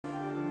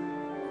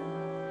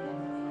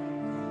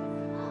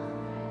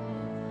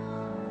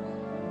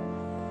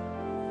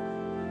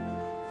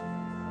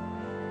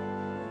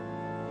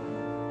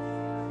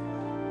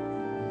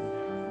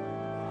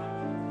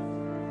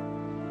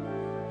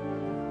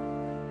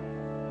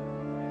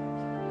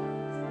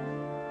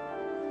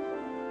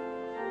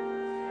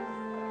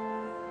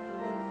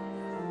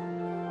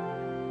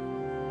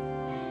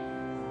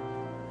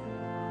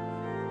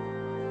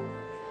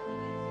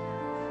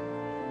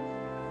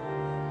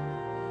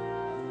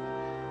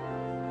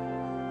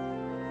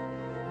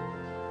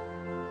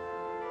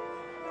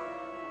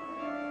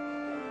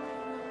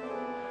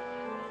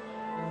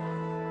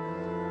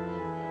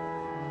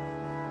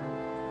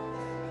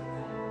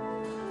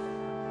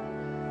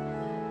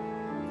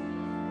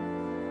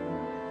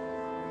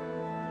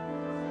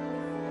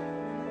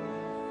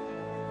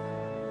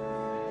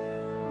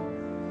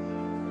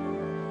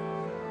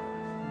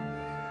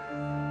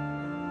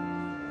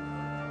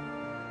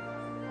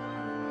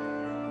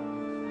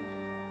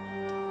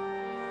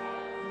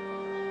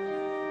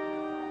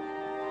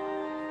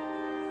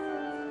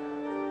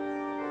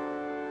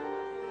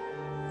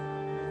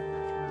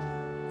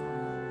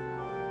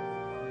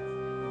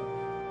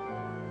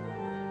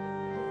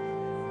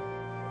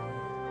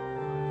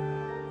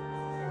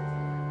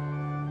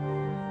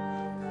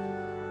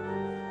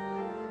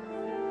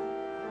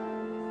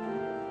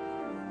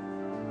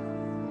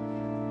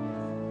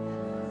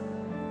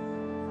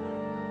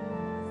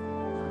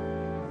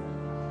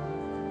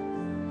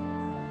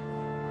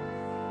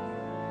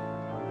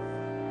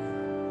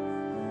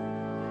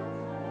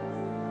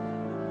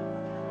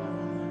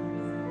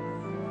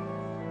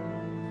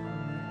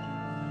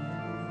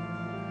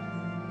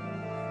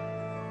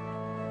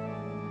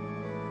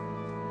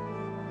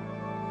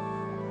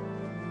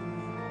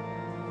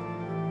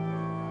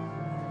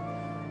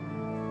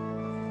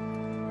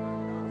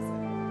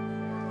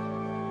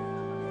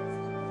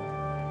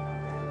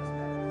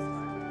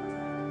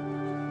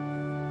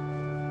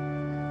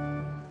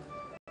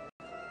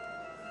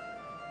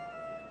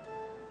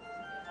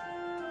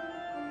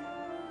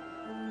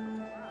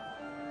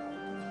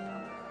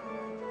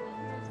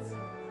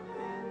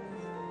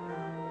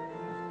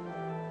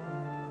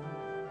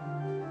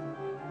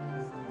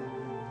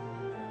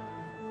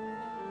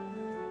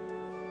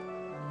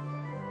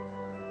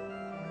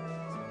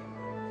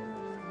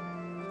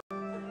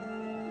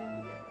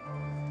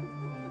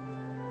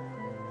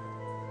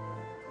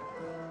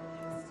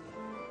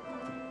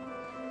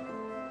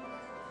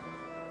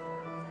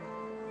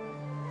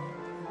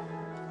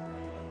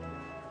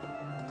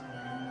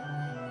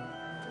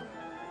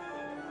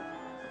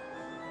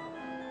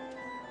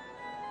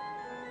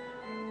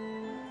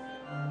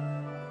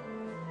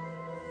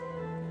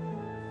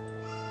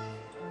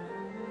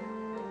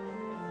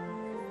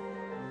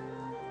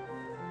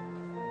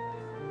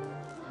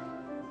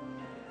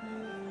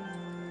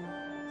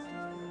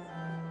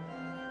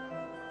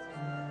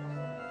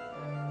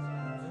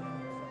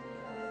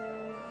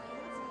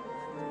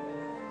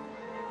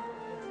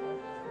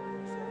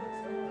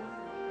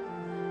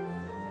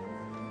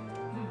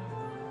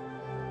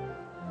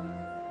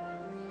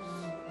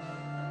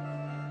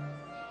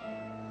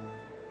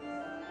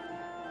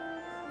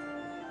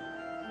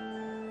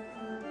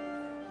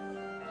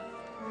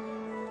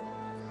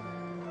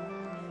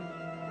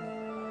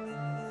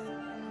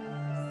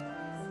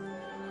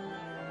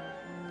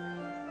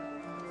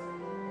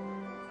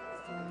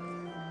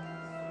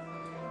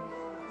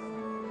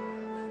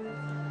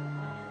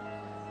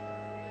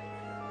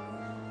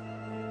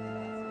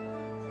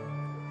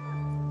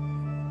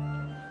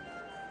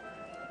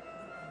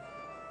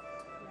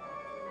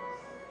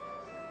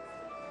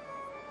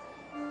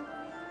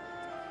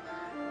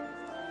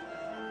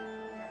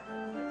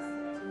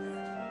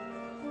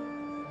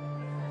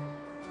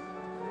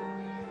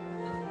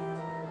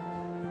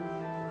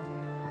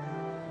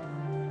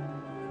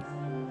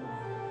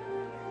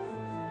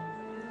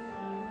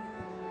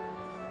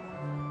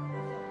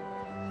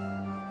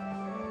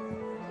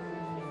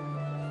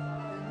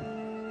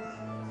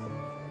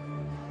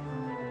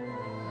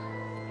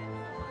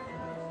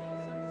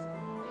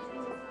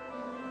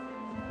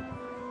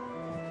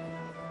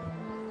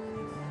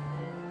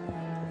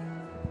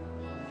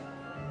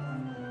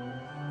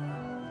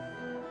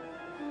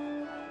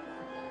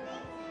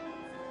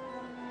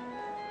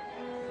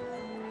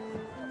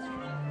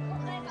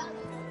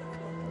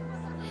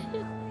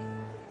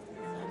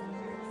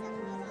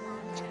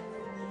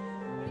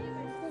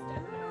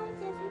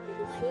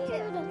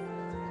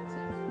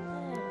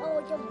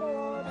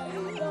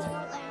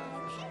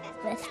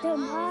the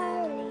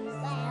Marley's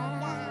I'm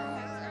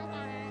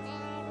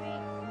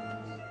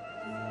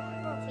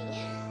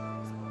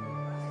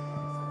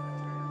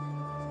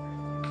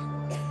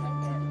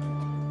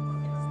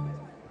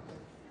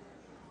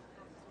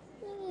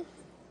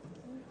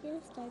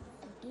gonna start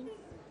singing.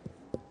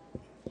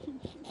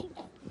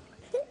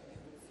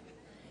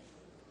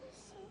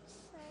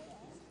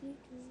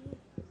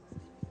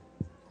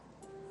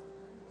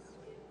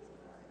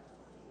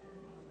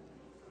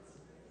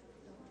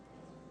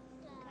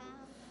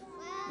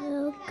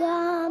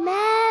 Welcome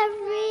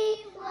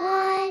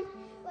everyone,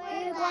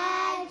 we're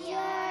glad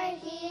you're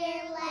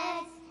here,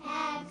 let's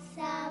have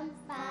some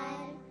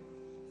fun.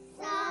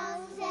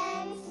 Songs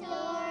and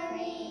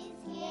stories,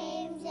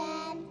 games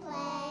and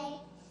play,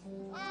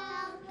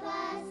 help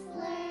us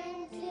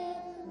learn to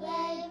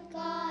live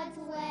God's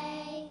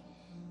way.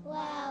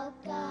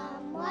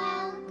 Welcome,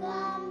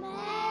 welcome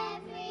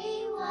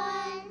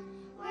everyone,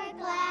 we're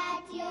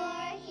glad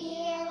you're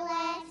here,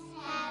 let's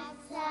have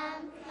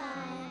some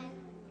fun.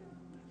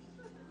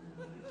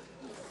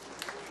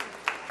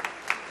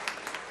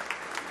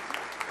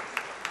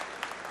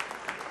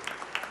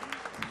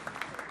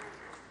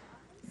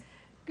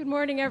 Good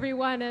morning,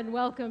 everyone, and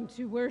welcome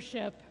to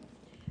worship.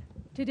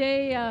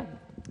 Today,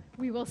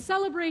 we will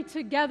celebrate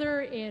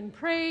together in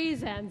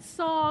praise and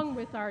song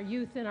with our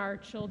youth and our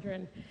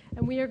children,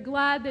 and we are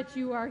glad that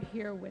you are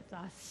here with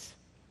us.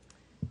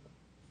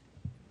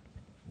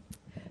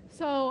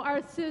 So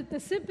the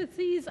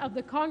sympathies of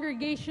the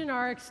congregation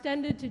are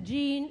extended to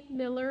Jean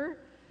Miller,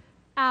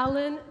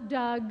 Alan,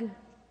 Doug,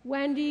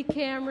 Wendy,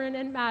 Cameron,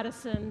 and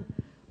Matheson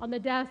on the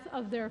death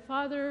of their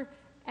father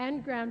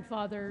and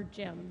grandfather,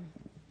 Jim.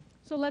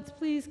 So let's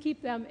please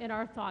keep them in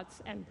our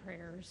thoughts and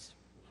prayers.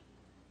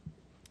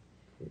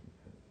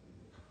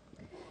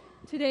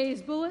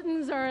 Today's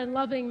bulletins are in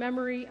loving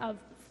memory of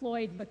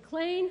Floyd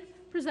McLean,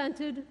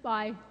 presented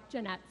by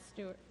Janet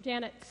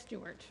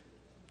Stewart.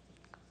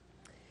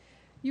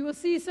 You will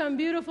see some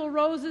beautiful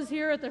roses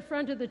here at the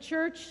front of the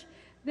church.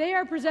 They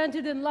are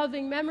presented in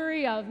loving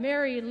memory of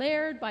Mary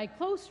Laird by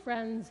close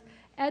friends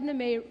Edna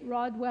May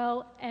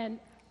Rodwell and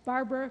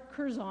Barbara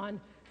Curzon,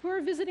 who are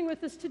visiting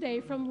with us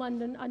today from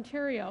London,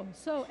 Ontario.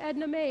 So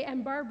Edna May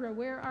and Barbara,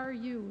 where are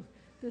you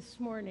this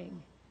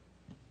morning?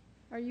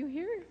 Are you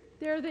here?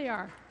 There they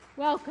are.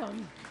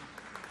 Welcome.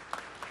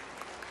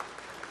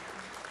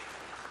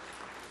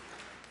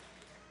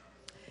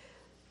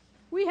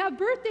 We have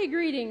birthday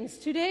greetings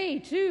today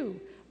to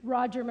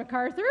Roger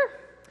MacArthur,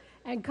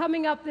 and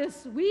coming up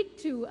this week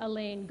to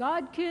Elaine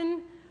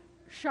Godkin,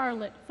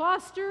 Charlotte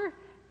Foster,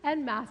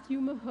 and Matthew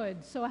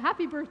Mahood. So a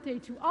happy birthday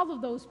to all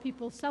of those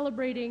people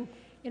celebrating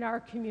in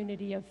our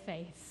community of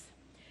faith.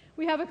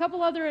 We have a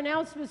couple other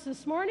announcements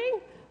this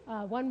morning,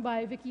 one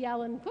by Vicki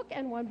Allen Cook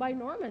and one by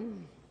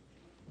Norman.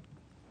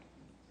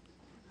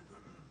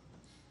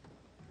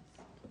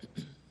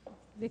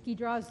 Vicki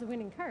draws the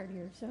winning card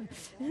here, so.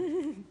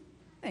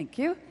 Thank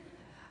you.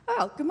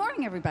 Oh, good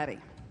morning, everybody.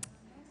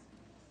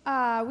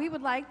 We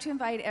would like to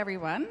invite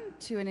everyone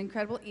to an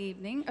incredible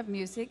evening of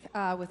music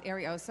with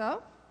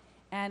Arioso,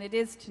 and it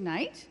is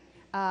tonight.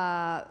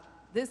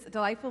 This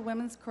delightful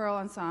women's choral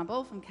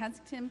ensemble from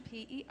Kensington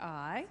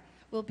PEI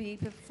will be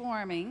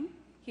performing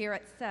here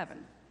at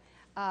 7.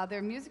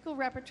 Their musical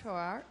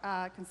repertoire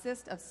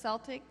consists of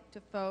Celtic to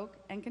folk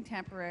and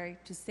contemporary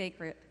to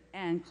sacred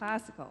and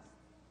classical.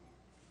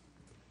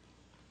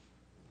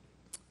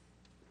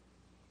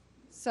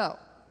 So,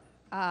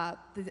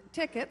 the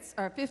tickets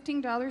are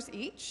 $15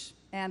 each,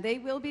 and they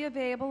will be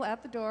available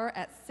at the door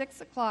at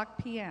 6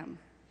 o'clock p.m.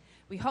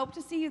 We hope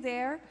to see you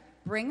there.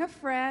 Bring a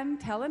friend,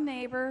 tell a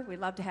neighbor. We'd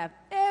love to have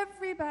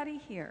everybody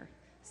here.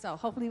 So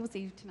hopefully we'll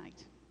see you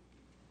tonight.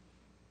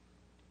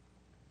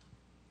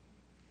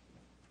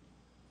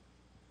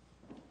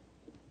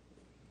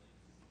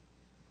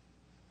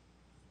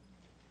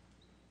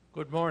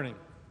 Good morning.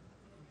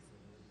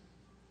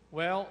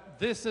 Well,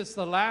 this is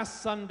the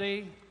last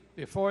Sunday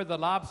before the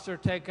lobster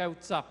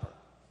takeout supper,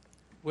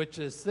 which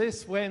is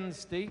this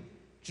Wednesday,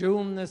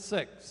 June the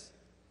 6th.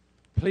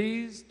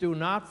 Please do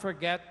not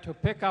forget to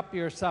pick up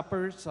your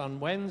suppers on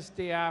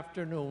Wednesday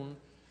afternoon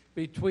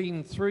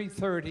between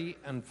 3:30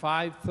 and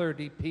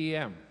 5:30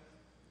 p.m.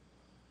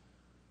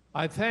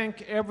 I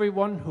thank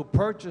everyone who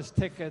purchased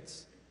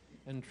tickets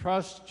and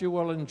trust you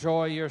will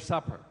enjoy your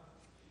supper.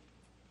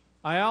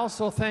 I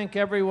also thank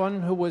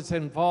everyone who was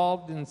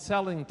involved in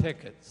selling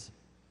tickets.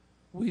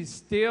 We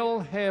still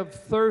have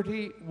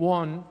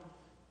 31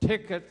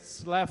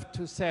 tickets left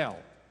to sell.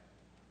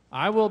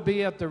 I will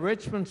be at the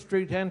Richmond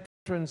Street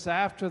entrance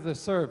after the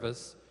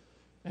service,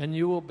 and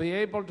you will be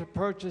able to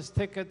purchase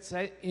tickets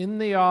in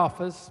the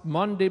office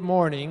Monday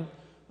morning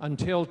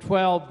until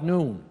 12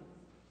 noon.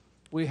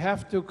 We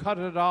have to cut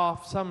it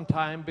off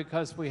sometime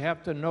because we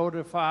have to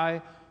notify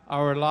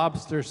our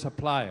lobster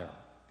supplier.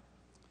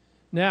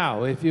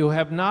 Now, if you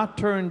have not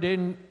turned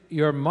in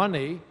your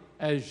money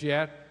as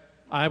yet,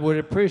 I would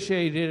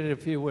appreciate it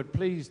if you would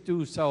please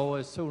do so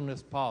as soon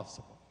as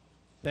possible.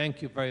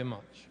 Thank you very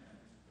much.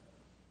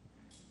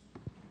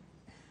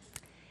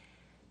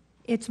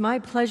 It's my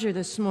pleasure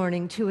this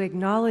morning to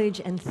acknowledge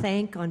and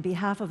thank on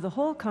behalf of the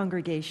whole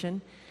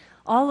congregation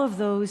all of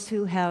those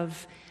who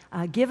have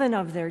given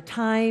of their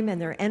time and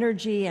their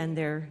energy and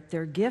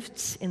their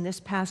gifts in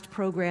this past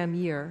program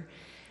year,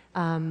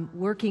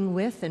 working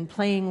with and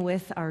playing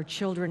with our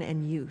children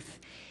and youth.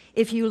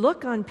 If you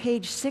look on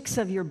page 6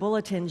 of your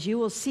bulletins, you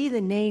will see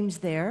the names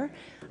there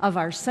of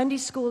our Sunday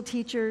school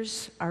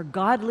teachers, our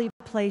godly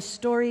play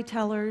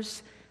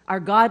storytellers, our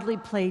godly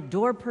play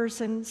door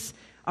persons,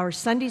 our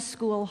Sunday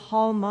school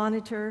hall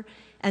monitor,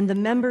 and the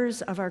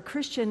members of our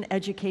Christian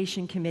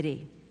Education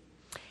Committee.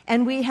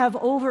 And we have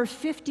over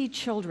 50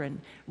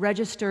 children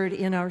registered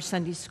in our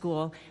Sunday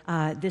school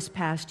this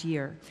past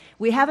year.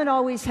 We haven't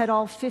always had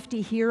all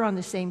 50 here on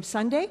the same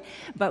Sunday,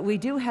 but we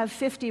do have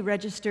 50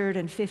 registered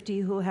and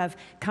 50 who have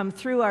come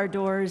through our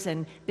doors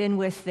and been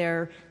with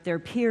their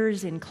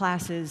peers in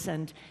classes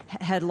and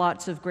had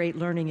lots of great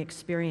learning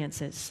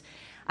experiences.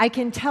 I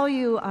can tell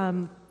you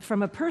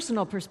from a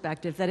personal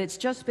perspective that it's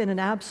just been an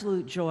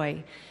absolute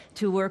joy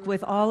to work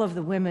with all of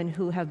the women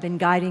who have been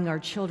guiding our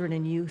children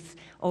and youth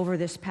over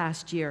this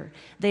past year.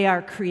 They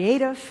are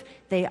creative,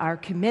 they are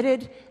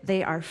committed,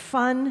 they are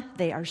fun,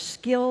 they are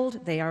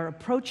skilled, they are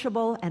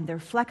approachable, and they're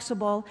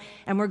flexible.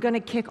 And we're going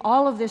to kick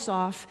all of this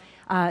off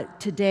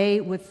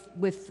today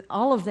with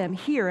all of them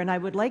here. And I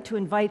would like to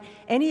invite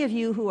any of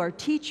you who are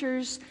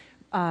teachers,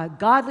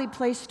 godly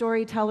play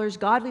storytellers,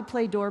 godly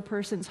play door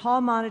persons, hall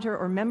monitor,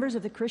 or members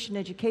of the Christian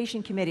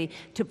Education Committee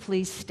to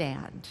please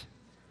stand.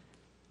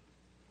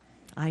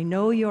 I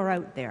know you're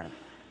out there.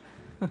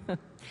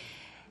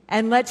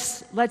 And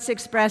let's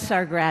express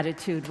our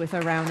gratitude with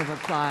a round of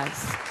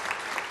applause.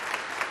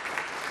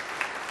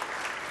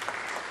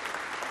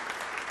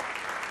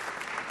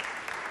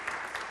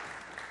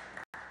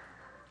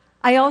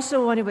 I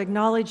also want to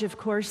acknowledge, of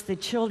course, the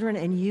children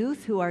and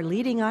youth who are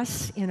leading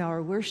us in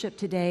our worship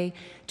today,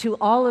 to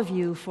all of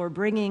you for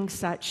bringing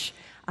such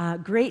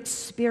great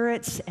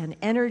spirits and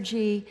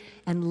energy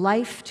and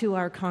life to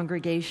our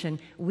congregation.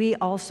 We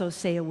also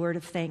say a word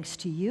of thanks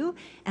to you,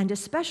 and a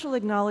special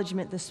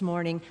acknowledgement this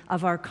morning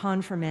of our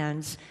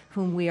confirmands,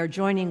 whom we are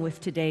joining with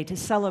today to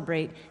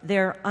celebrate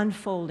their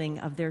unfolding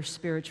of their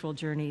spiritual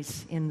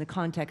journeys in the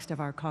context of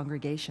our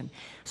congregation.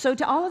 So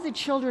to all of the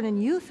children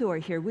and youth who are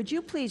here, would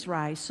you please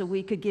rise so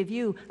we could give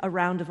you a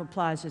round of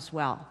applause as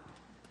well?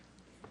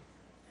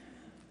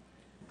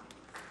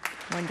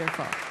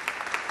 Wonderful.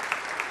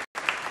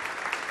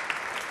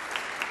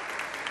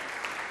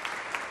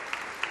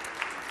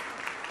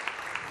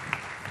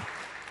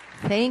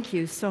 Thank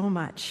you so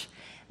much.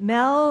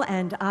 Mel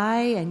and I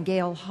and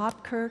Gail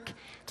Hopkirk,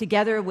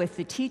 together with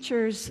the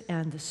teachers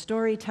and the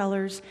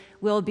storytellers,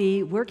 will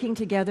be working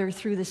together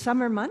through the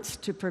summer months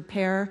to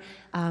prepare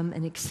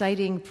an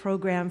exciting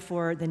program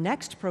for the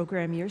next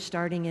program year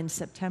starting in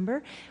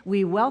September.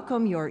 We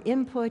welcome your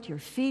input, your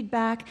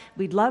feedback.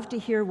 We'd love to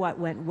hear what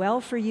went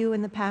well for you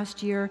in the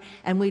past year,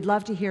 and we'd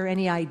love to hear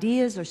any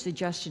ideas or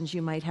suggestions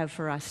you might have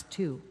for us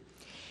too.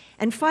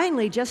 And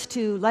finally, just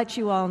to let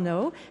you all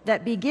know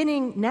that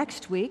beginning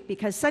next week,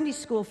 because Sunday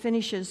school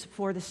finishes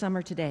for the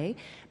summer today,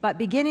 but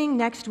beginning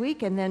next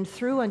week and then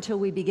through until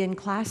we begin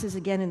classes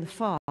again in the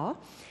fall,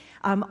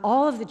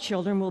 all of the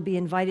children will be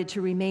invited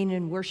to remain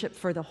in worship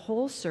for the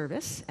whole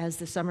service as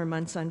the summer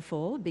months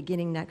unfold,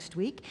 beginning next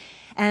week.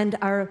 And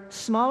our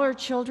smaller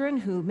children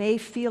who may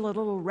feel a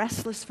little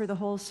restless for the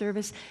whole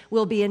service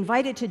will be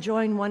invited to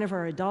join one of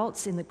our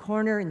adults in the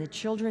corner in the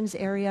children's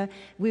area.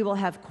 We will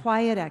have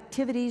quiet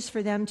activities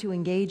for them to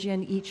engage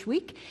in each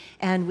week,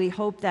 and we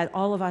hope that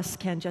all of us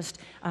can just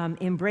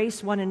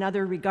embrace one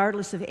another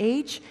regardless of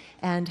age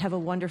and have a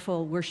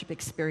wonderful worship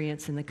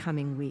experience in the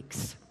coming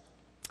weeks.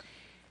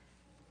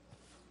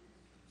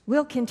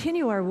 We'll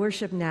continue our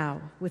worship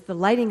now with the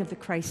lighting of the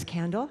Christ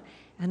candle,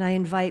 and I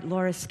invite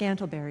Laura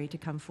Scantleberry to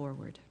come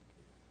forward.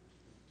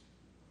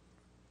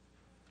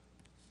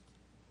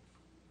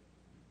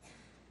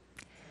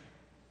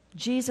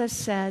 Jesus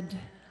said,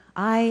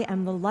 "I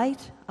am the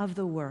light of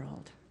the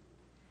world.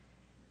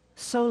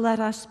 So let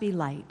us be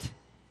light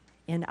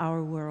in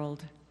our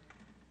world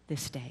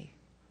this day."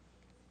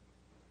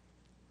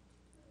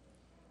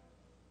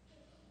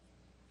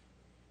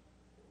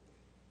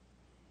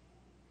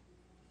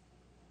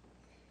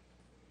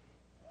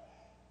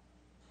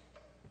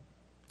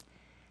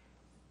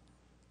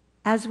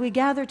 As we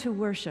gather to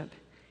worship,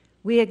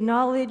 we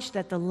acknowledge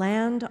that the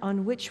land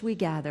on which we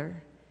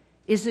gather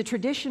is the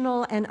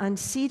traditional and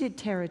unceded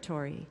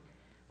territory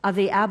of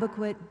the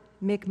Abequit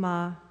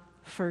Mi'kmaq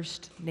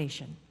First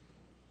Nation.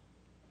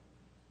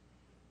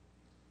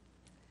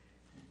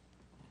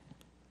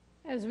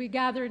 As we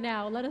gather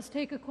now, let us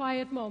take a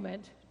quiet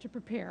moment to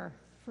prepare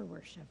for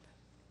worship.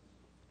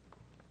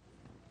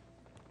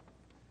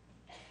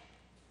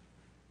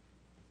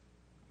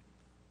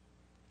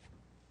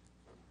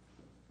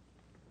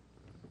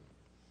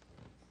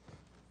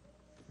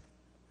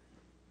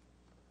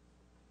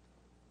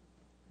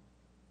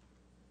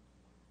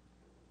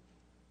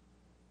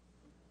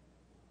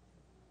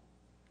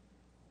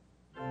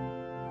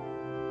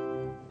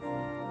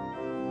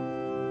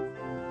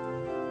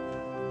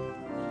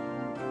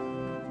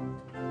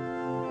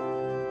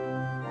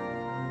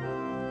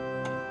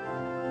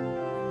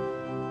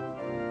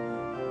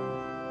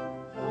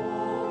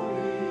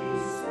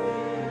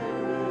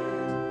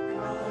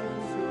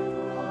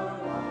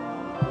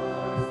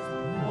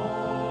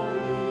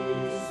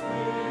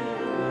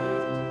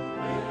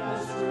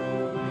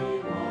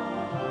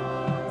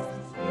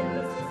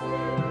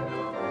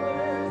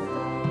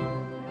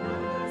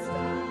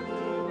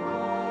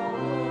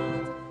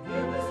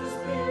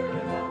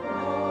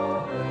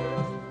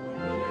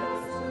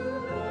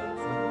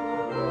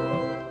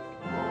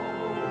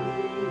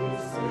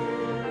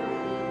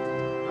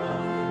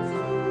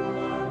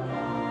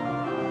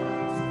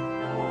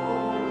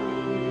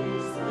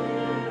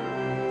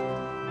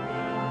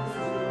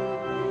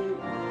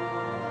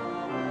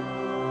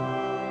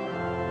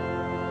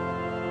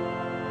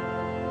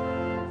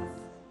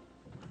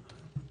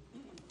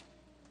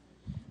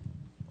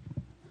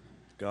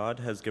 God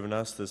has given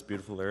us this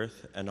beautiful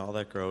earth and all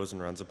that grows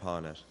and runs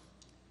upon it.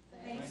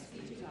 Thanks be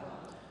to God.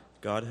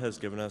 God has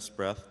given us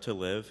breath to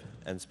live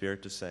and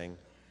spirit to sing.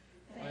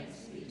 Thanks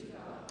be to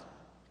God.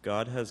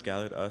 God has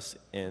gathered us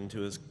into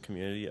his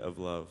community of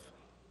love.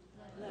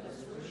 Let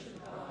us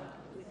worship God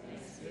with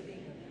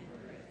thanksgiving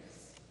and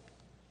praise.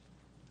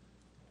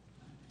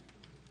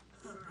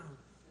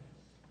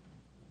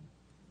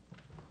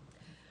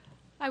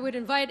 I would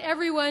invite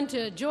everyone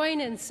to join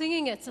in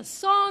singing It's a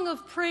Song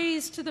of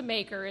Praise to the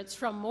Maker. It's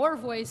from More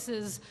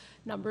Voices,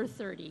 number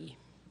 30.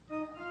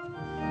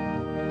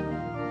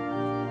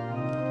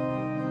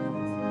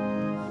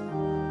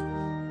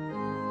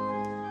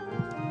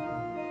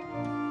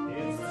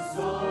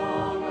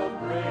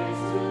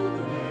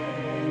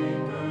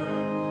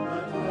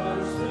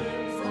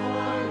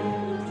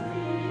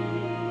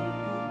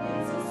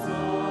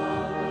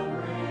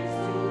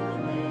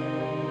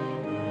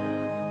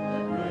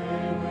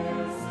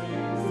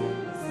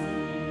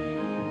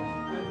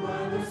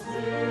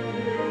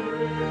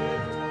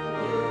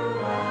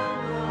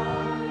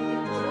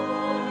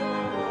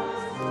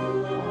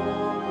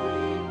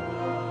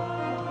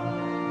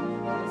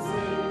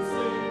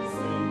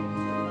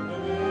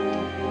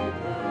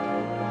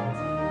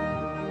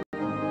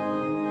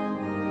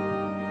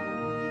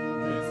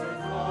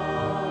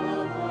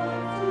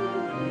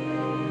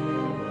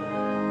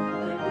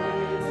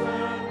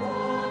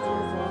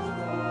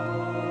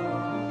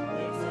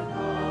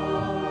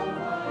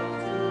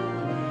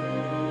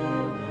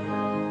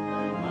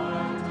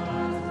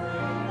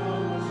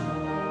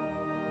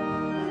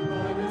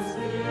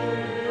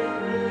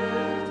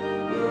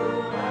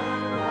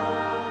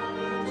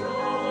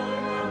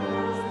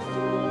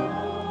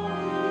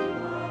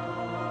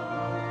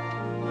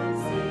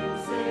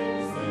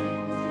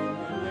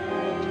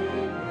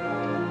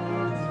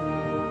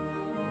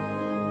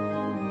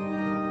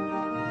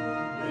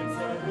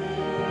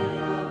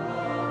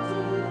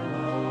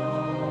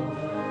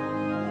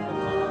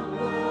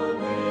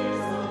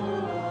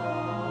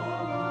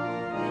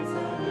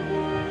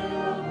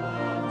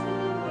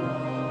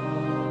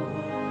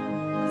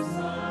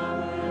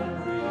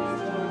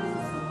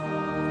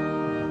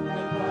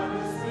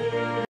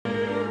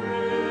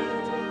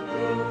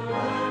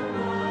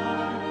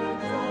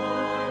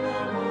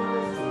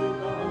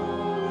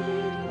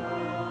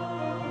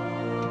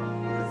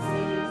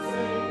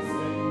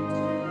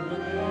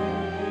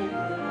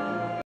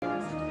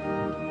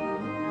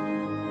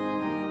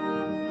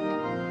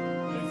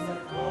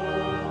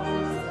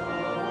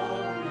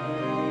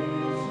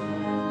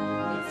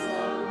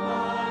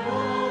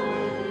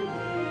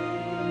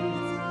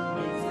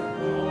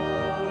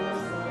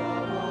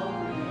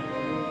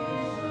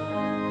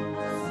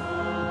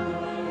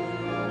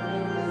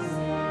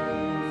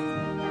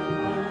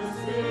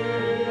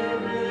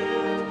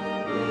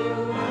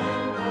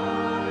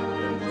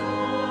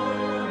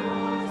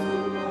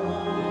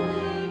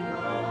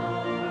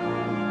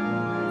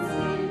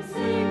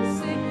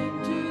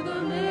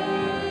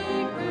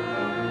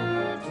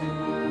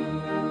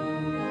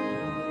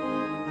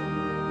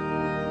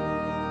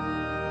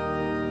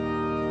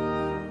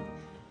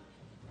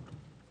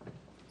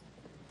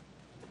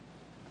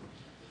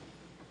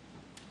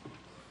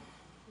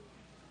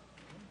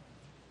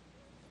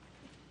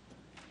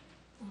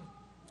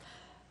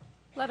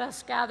 Let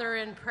us gather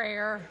in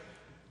prayer.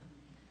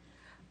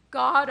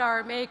 God,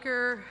 our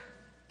Maker,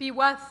 be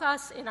with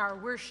us in our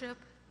worship.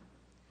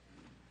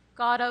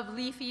 God of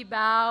leafy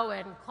bough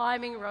and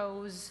climbing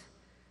rose,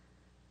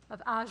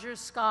 of azure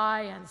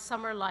sky and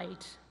summer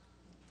light,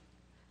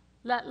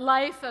 let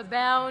life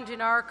abound in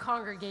our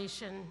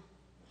congregation.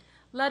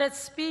 Let it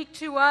speak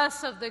to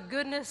us of the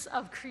goodness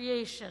of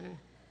creation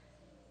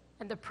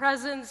and the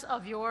presence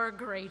of your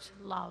great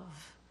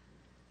love.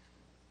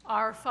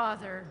 Our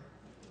Father,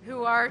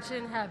 who art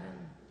in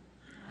heaven,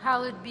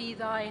 hallowed be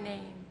thy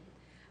name.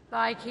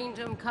 Thy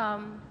kingdom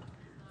come,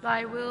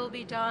 thy will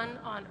be done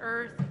on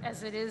earth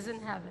as it is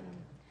in heaven.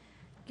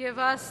 Give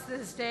us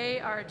this day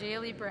our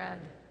daily bread,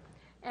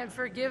 and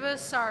forgive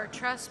us our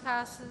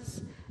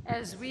trespasses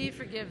as we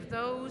forgive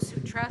those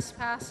who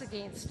trespass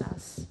against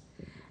us.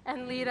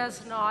 And lead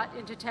us not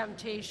into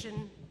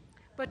temptation,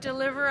 but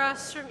deliver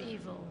us from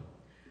evil.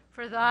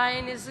 For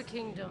thine is the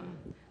kingdom,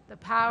 the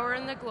power,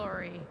 and the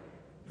glory,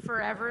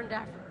 forever and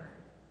ever.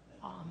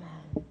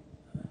 Amen.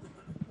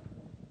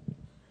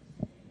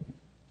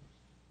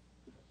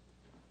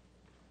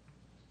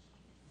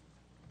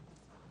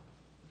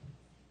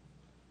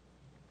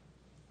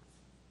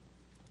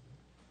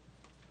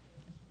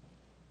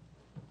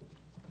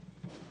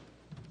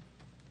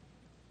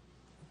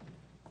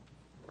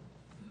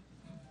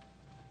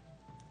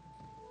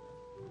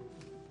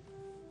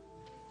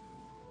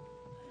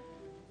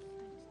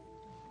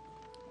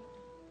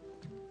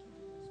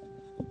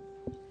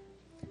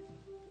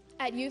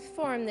 At Youth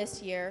Forum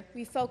this year,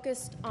 we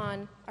focused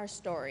on our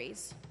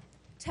stories,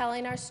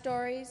 telling our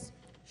stories,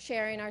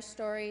 sharing our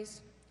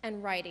stories,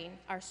 and writing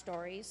our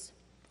stories.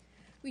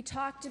 We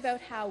talked about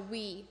how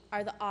we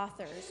are the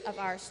authors of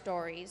our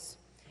stories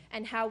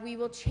and how we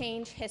will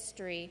change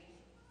history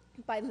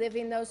by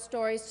living those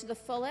stories to the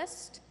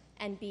fullest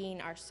and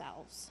being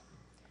ourselves.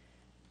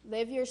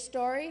 Live your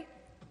story,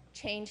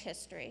 change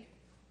history.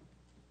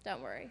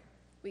 Don't worry,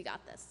 we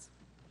got this.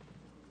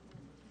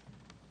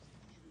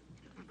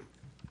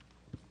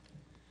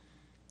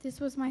 This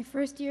was my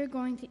first year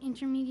going to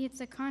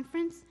Intermediates at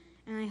conference,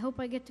 and I hope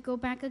I get to go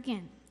back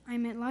again. I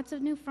met lots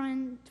of new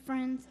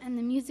friends, and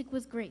the music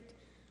was great.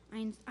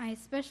 I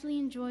especially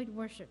enjoyed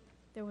worship.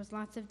 There was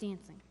lots of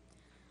dancing.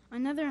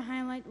 Another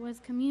highlight was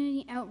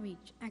community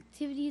outreach,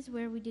 activities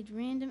where we did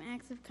random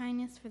acts of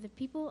kindness for the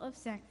people of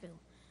Sackville.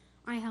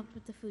 I helped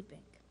with the food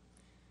bank.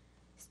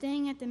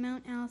 Staying at the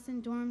Mount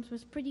Allison dorms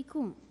was pretty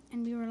cool,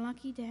 and we were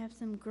lucky to have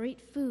some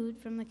great food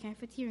from the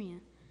cafeteria.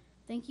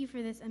 Thank you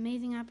for this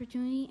amazing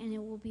opportunity, and it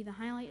will be the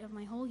highlight of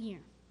my whole year.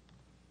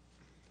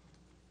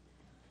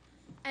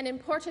 An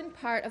important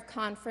part of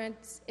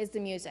conference is the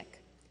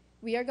music.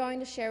 We are going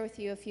to share with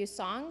you a few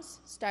songs,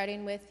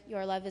 starting with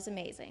Your Love is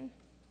Amazing.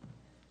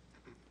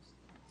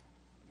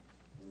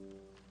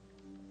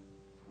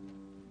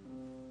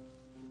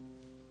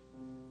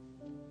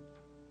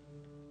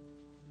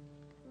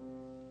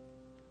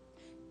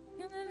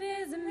 Your love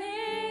is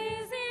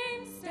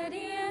amazing,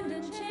 steady and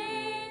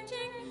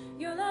unchanging.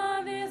 Your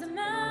love is a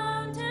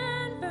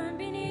mountain firm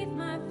beneath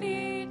my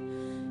feet.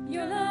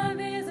 Your love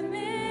is a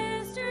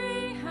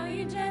mystery, how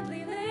you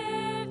gently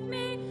lift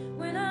me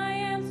when I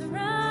am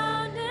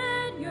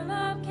surrounded. Your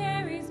love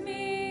carries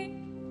me.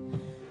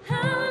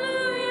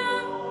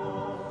 Hallelujah,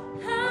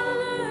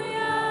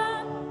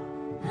 hallelujah,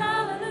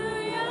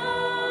 hallelujah.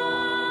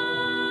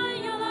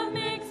 Your love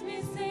makes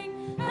me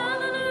sing.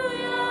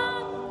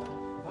 Hallelujah,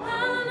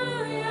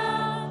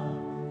 hallelujah,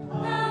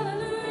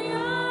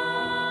 hallelujah.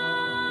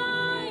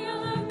 Your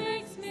love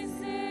makes me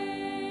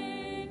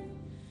sing.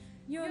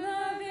 Your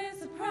love is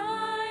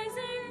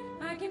surprising,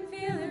 I can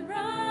feel it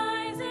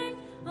rising,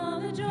 all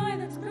the joy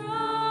that's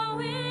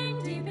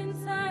growing deep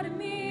inside of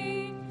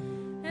me.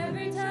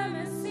 Every time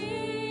I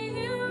see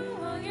you,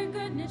 all your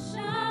goodness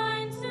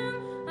shines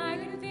through. I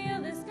can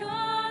feel this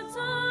God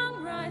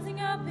song rising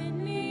up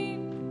in me.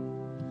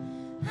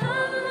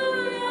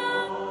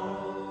 Hallelujah,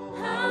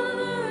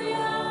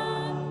 hallelujah,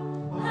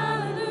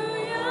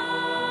 hallelujah.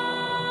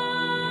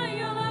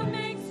 Your love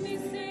makes me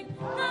sing.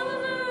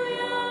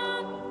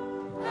 Hallelujah,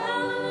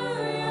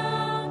 hallelujah,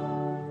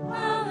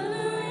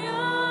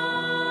 hallelujah.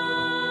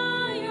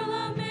 Your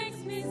love makes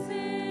me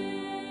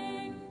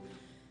sing.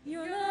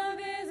 Your love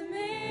is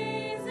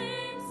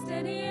amazing,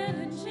 steady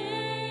and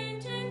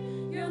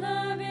unchanging. Your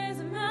love is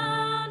a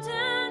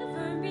mountain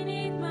firm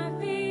beneath my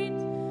feet.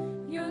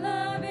 Your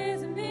love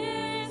is a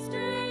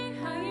mystery,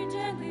 how you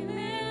gently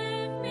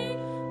lift me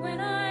when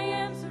I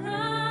am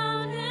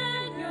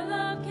surrounded. Your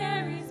love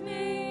carries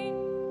me.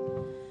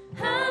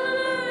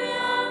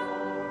 Hallelujah,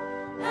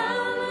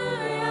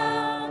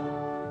 hallelujah,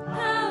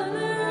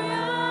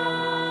 hallelujah.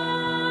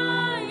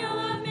 Your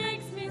love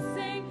makes me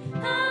sing.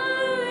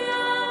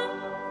 Hallelujah,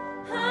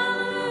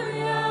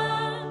 hallelujah,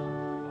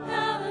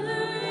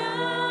 hallelujah.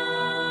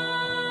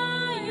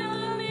 Your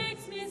love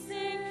makes me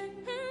sing.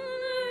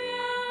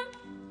 Hallelujah,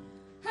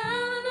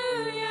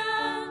 hallelujah,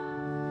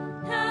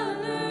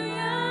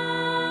 hallelujah.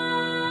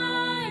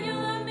 Your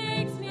love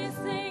makes me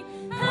sing.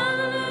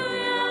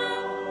 Hallelujah,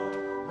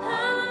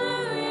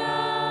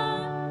 hallelujah,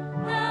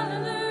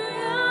 hallelujah.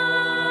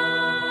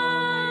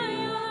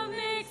 Your love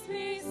makes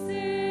me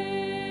sing.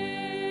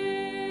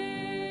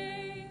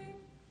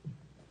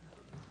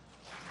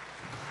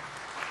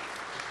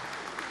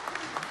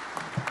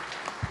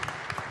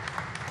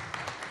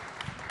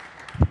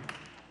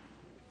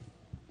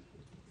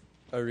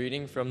 A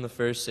reading from the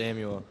 1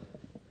 Samuel.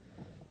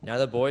 Now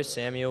the boy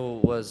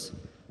Samuel was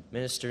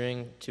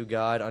ministering to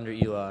God under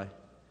Eli.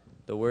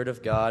 The word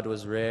of God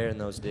was rare in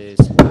those days.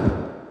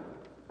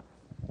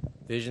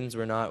 Visions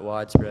were not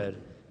widespread.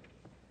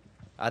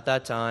 At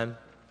that time,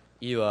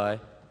 Eli,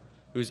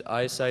 whose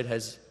eyesight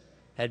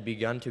had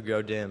begun to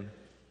grow dim,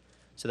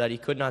 so that he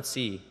could not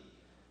see,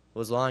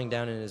 was lying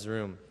down in his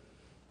room.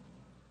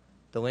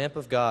 The lamp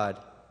of God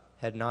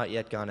had not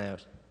yet gone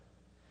out.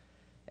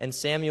 And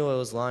Samuel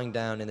was lying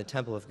down in the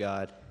temple of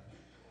God,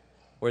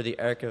 where the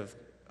ark of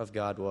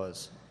God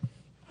was.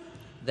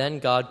 Then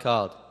God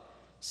called,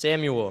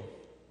 Samuel,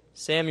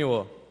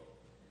 Samuel.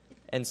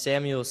 And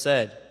Samuel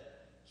said,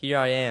 Here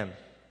I am,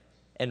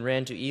 and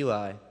ran to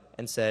Eli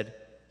and said,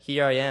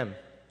 Here I am,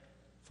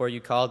 for you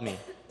called me.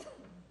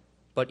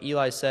 But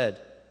Eli said,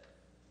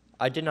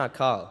 I did not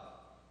call.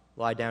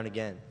 Lie down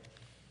again.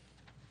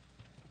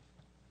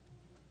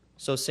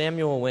 So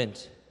Samuel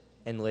went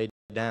and lay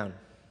down.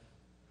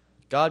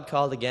 God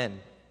called again,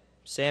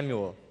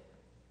 Samuel.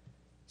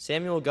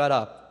 Samuel got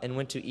up and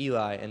went to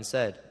Eli and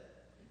said,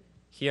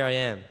 Here I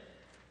am,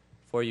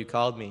 for you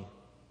called me.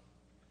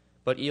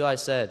 But Eli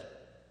said,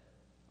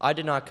 I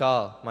did not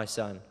call, my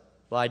son.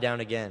 Lie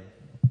down again.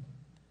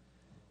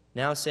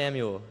 Now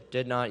Samuel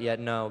did not yet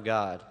know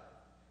God,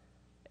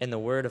 and the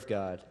word of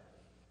God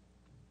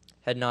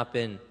had not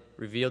been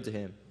revealed to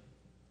him.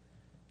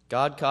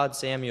 God called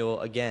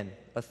Samuel again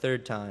a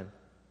third time,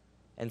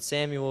 and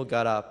Samuel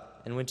got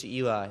up and went to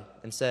Eli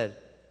and said,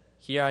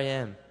 Here I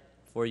am,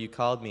 for you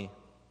called me."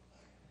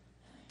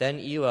 Then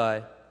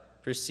Eli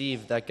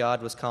perceived that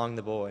God was calling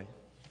the boy.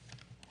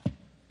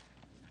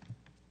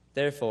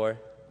 Therefore,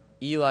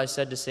 Eli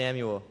said to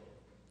Samuel,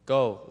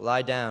 "Go,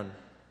 lie down,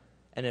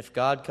 and if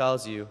God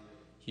calls you,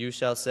 you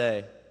shall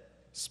say,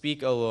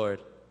 'Speak, O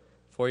Lord,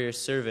 for your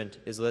servant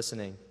is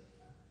listening.'"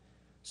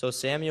 So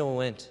Samuel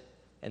went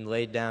and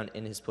laid down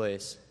in his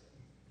place.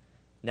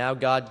 Now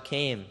God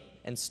came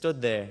and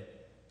stood there,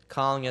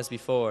 calling as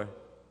before,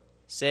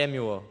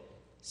 "Samuel,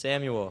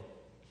 Samuel."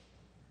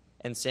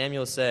 And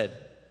Samuel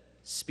said,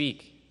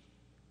 "Speak,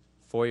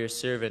 for your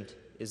servant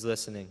is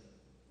listening."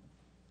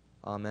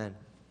 Amen.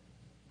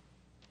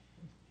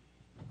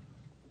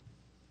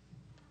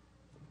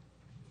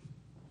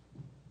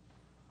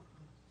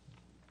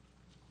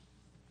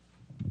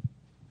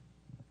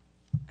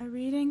 A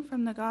reading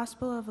from the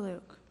Gospel of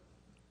Luke.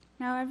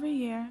 Now every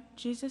year,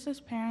 Jesus'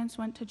 parents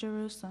went to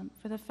Jerusalem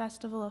for the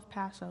festival of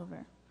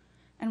Passover.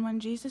 And when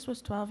Jesus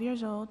was 12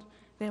 years old,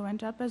 they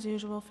went up as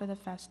usual for the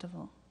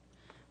festival.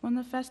 When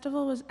the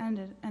festival was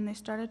ended and they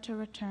started to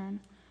return,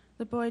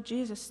 the boy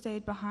Jesus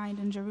stayed behind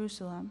in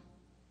Jerusalem,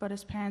 but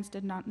his parents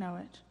did not know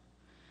it.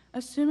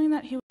 Assuming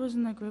that he was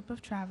in the group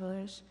of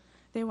travelers,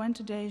 they went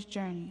a day's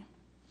journey.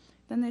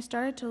 Then they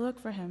started to look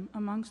for him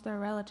amongst their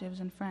relatives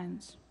and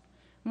friends.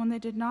 When they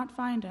did not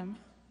find him,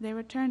 they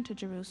returned to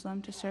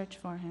Jerusalem to search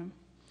for him.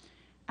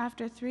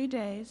 After 3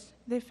 days,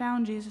 they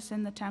found Jesus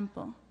in the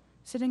temple,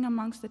 sitting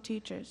amongst the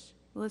teachers,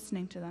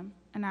 listening to them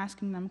and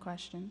asking them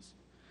questions.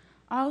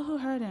 All who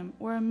heard him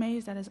were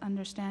amazed at his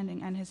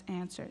understanding and his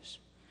answers.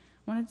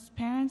 When his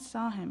parents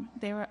saw him,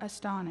 they were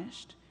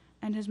astonished,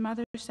 and his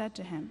mother said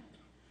to him,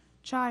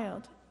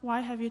 "Child,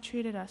 why have you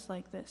treated us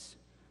like this?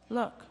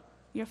 Look,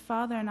 your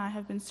father and I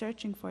have been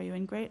searching for you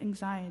in great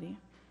anxiety."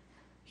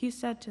 He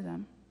said to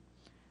them,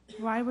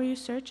 "Why were you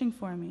searching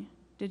for me?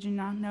 Did you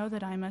not know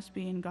that I must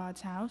be in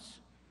God's house?"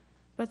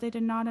 But they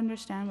did not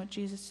understand what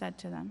Jesus said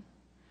to them.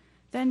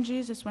 Then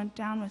Jesus went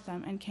down with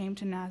them and came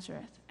to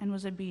Nazareth and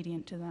was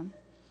obedient to them.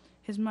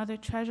 His mother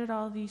treasured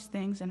all these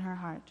things in her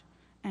heart,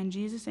 and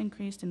Jesus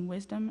increased in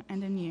wisdom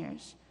and in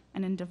years,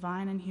 and in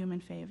divine and human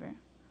favor.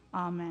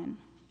 Amen.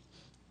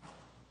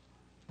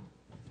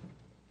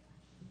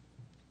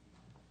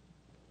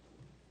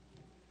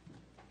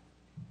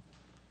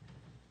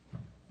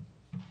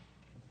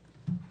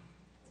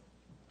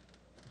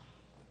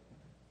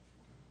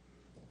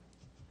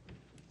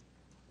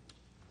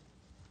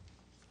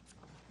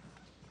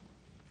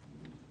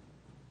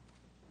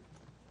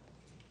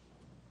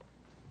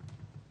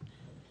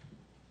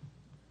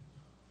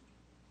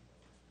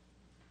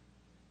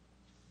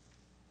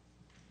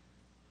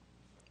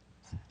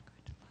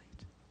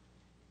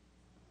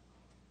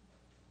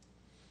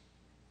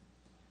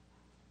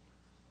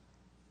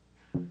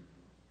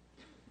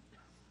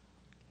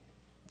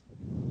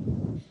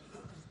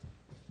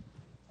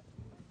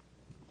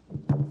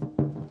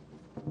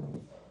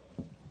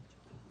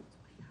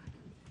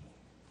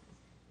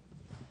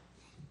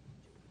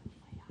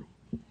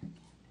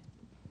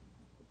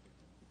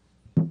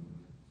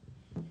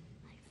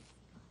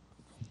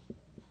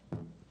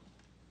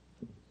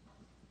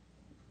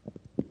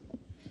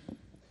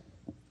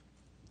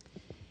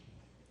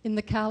 In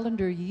the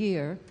calendar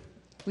year,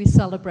 we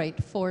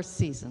celebrate 4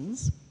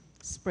 seasons: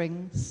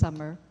 spring,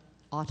 summer,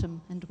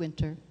 autumn, and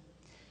winter.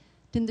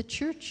 In the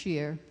church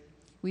year,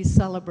 we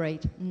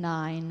celebrate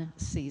 9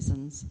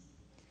 seasons.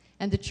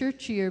 And the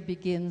church year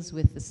begins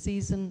with the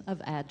season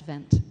of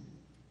Advent.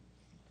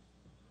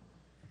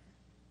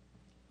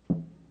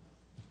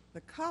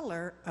 The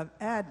color of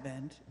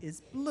Advent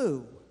is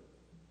blue.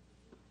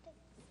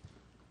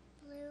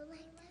 Blue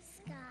like the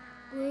sky.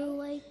 Blue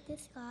like the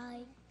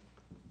sky.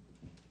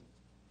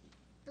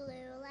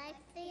 Blue like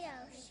the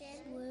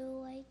ocean.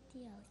 Blue like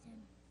the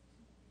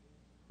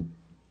ocean.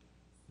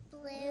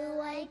 Blue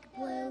like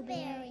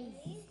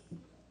blueberries.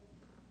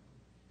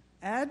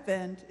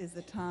 Advent is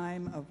the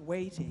time of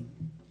waiting,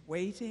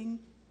 waiting,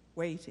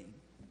 waiting.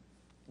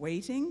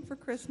 Waiting for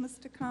Christmas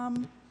to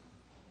come,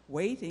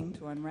 waiting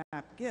to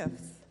unwrap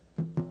gifts,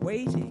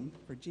 waiting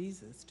for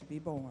Jesus to be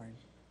born.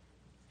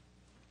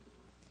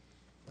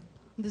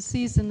 The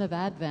season of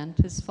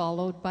Advent is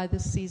followed by the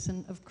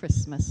season of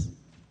Christmas.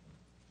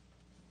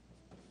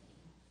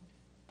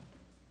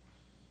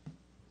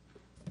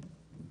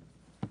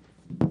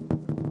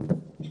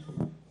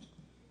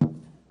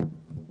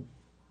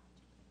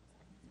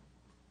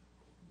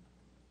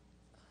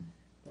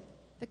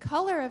 The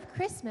color of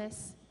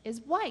Christmas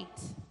is white.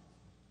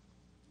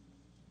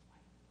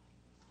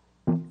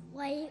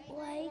 White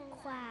like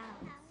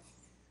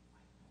clouds.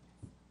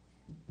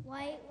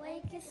 White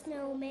like a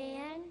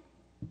snowman.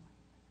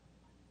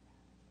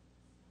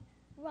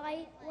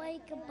 White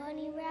like a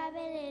bunny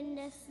rabbit in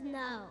the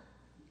snow.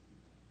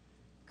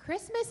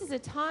 Christmas is a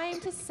time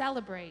to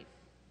celebrate.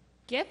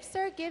 Gifts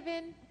are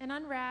given and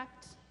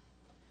unwrapped.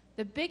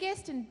 The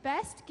biggest and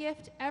best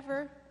gift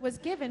ever was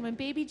given when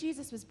baby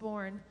Jesus was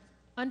born,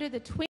 under the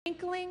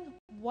twinkling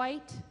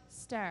white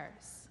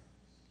stars.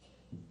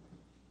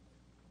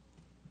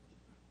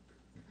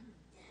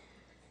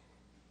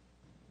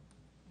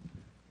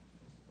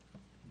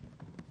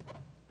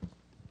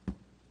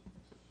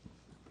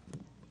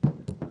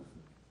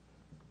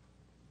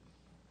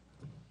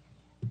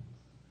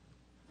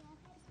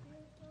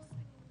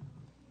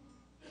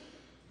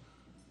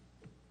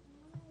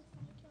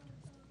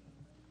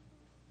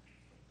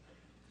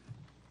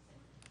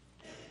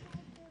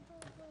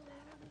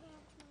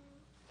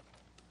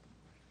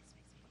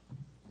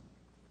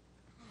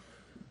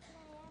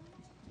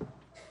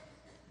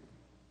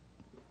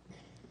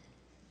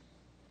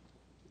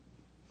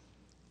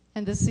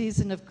 And the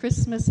season of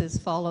Christmas is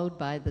followed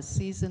by the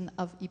season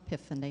of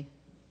Epiphany.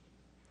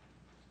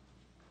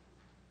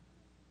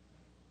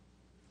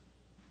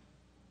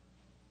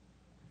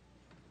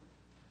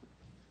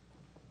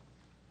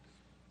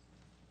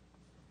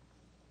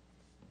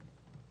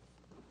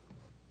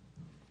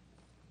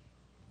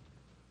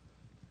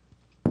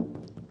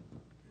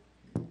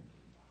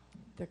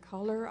 The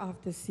color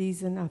of the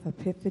season of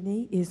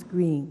Epiphany is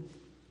green.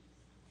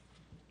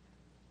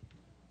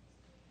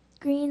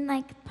 Green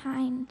like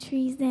pine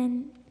trees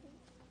and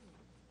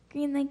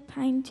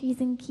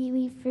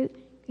kiwi fruit.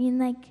 Green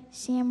like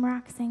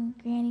shamrocks and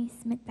Granny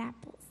Smith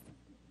apples.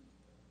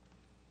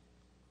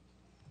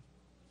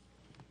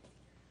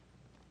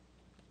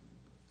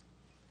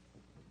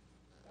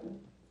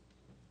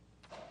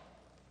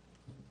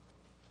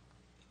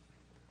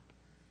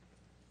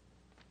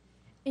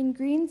 In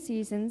green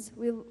seasons,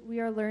 we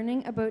are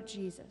learning about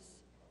Jesus.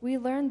 We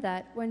learned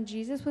that when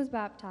Jesus was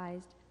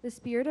baptized, the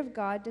Spirit of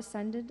God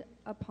descended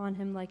upon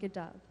him like a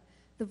dove.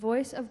 The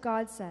voice of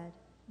God said,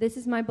 "This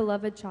is my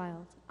beloved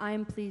child. I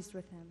am pleased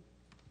with him."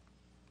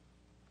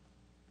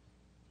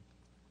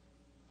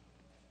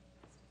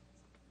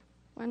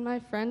 When my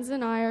friends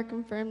and I are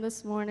confirmed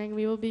this morning,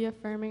 we will be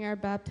affirming our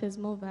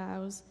baptismal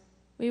vows.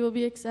 We will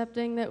be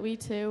accepting that we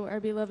too are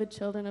beloved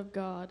children of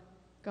God.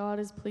 God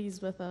is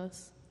pleased with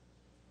us.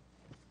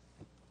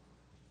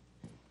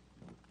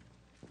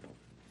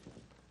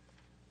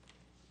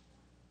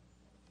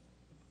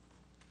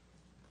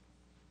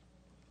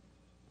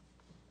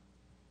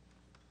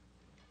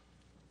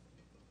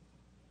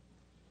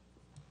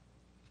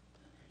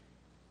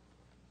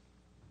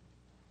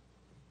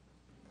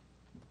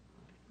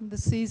 The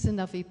season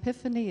of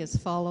Epiphany is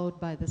followed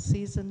by the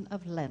season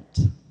of Lent.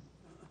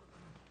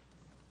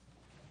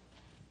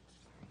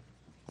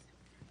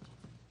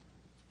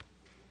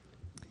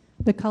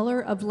 The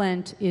color of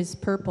Lent is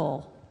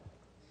purple.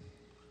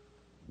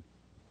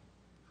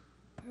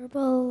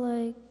 Purple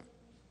like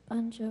a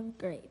bunch of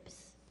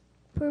grapes.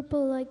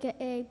 Purple like an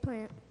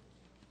eggplant.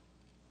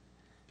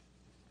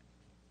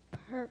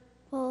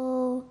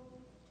 Purple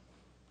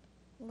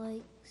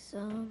like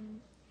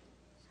some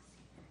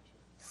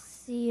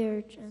sea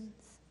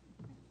urchins.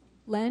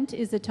 Lent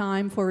is a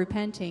time for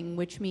repenting,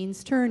 which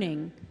means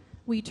turning.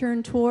 We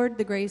turn toward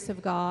the grace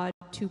of God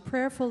to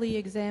prayerfully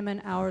examine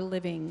our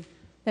living,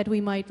 that we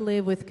might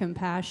live with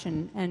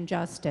compassion and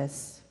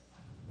justice.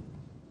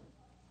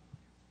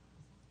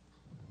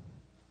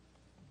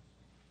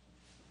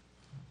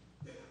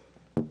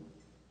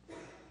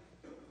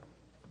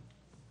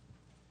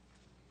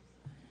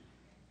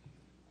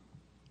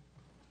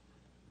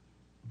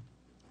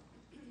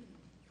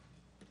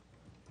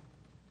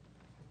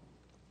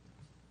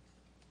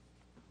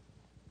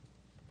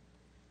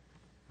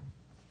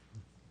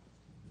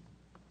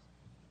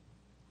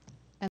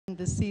 And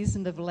the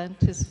season of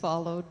Lent is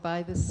followed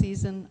by the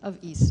season of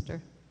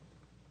Easter.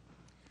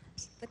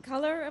 The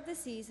color of the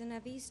season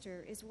of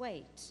Easter is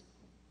white.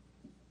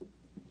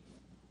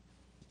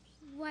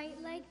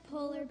 White like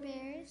polar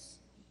bears.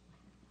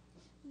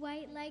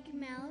 White like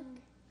milk.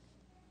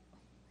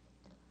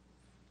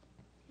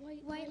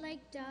 White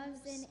like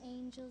doves and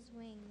angels'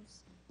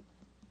 wings.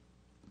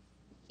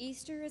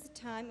 Easter is a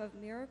time of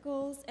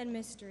miracles and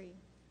mystery.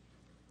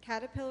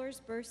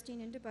 Caterpillars bursting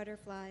into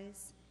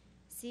butterflies.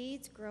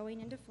 Seeds growing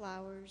into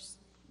flowers,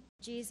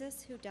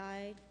 Jesus who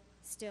died,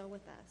 still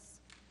with us.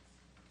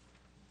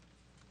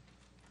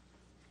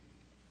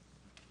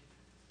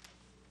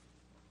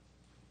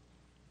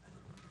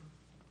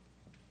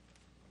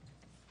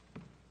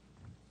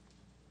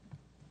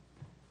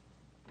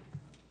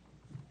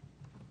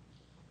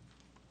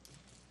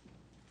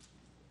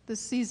 The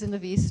season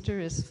of Easter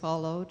is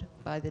followed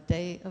by the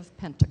day of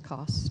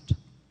Pentecost.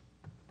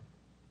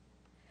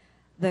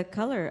 The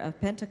color of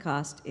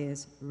Pentecost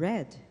is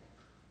red.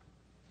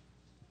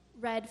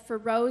 Red for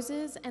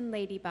roses and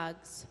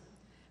ladybugs.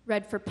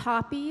 Red for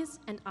poppies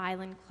and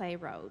island clay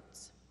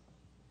roads.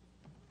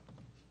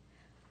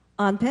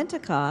 On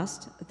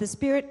Pentecost, the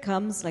Spirit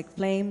comes like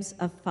flames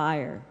of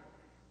fire.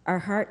 Our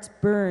hearts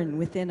burn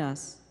within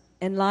us,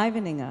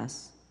 enlivening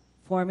us,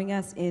 forming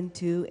us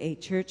into a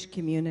church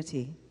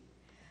community.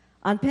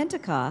 On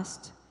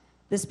Pentecost,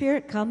 the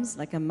Spirit comes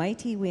like a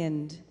mighty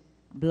wind,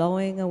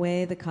 blowing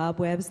away the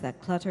cobwebs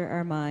that clutter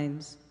our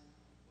minds.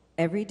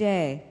 Every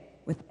day,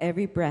 with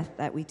every breath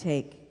that we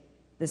take,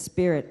 the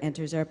Spirit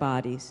enters our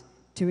bodies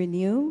to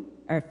renew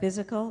our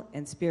physical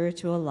and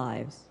spiritual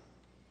lives.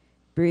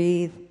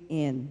 Breathe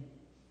in.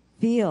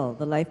 Feel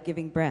the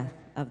life-giving breath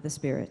of the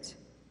Spirit.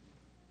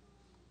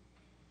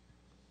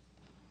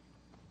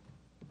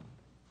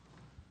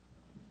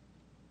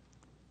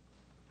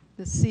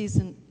 The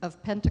season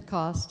of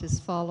Pentecost is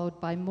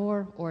followed by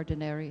more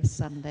ordinary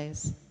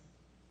Sundays.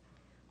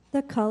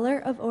 The color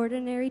of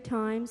ordinary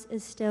times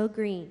is still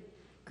green.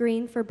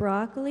 Green for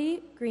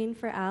broccoli, green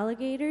for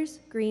alligators,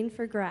 green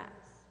for grass.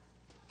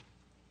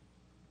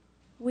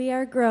 We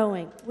are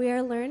growing. We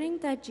are learning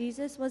that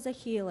Jesus was a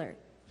healer.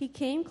 He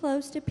came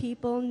close to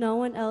people no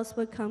one else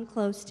would come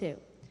close to.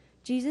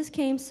 Jesus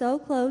came so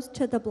close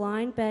to the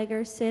blind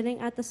beggar sitting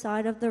at the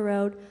side of the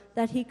road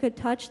that he could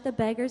touch the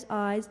beggar's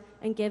eyes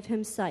and give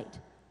him sight.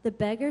 The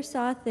beggar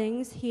saw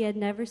things he had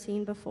never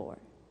seen before.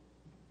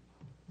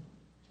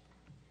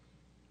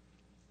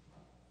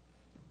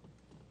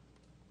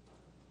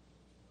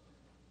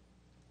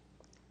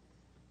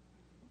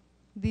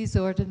 These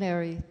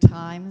ordinary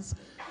times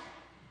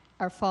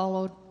are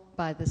followed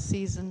by the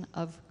season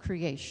of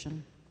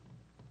creation.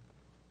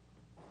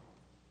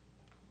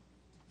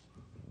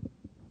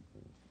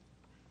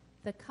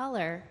 The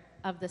color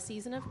of the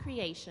season of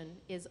creation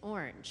is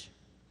orange.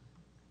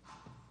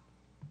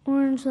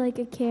 Orange like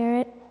a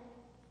carrot.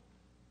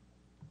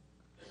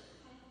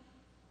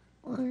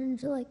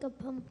 Orange like a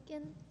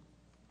pumpkin.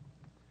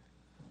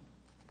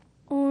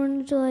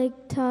 Orange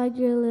like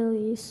tiger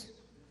lilies.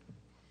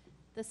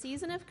 The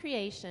season of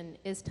creation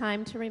is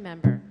time to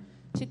remember,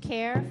 to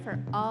care for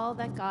all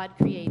that God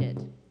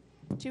created,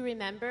 to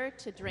remember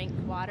to drink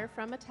water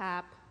from a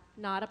tap,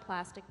 not a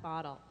plastic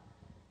bottle,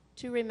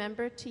 to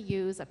remember to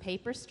use a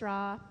paper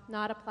straw,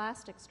 not a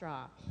plastic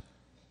straw,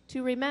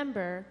 to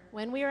remember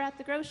when we are at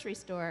the grocery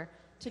store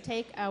to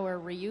take our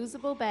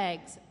reusable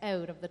bags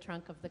out of the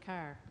trunk of the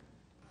car.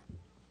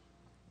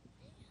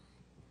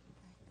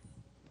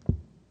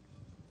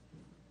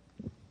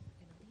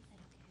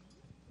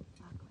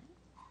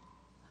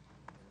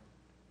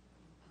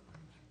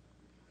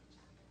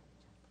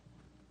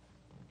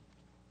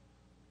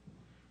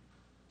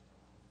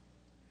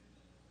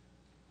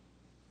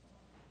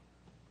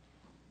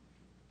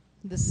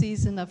 The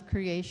season of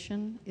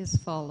creation is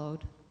followed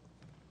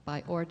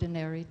by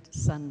ordinary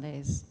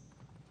Sundays.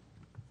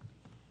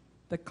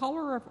 The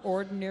color of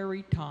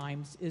ordinary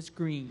times is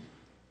green.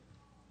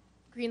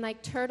 Green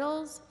like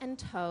turtles and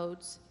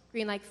toads,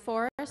 green like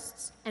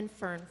forests and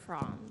fern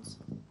fronds.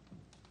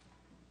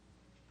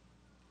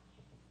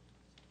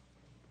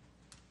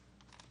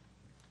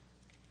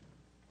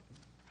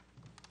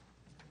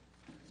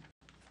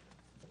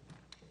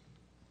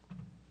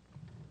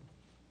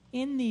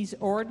 In these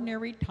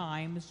ordinary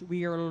times,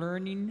 we are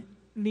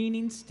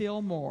leaning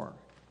still more.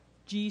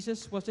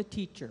 Jesus was a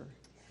teacher.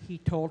 He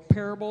told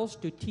parables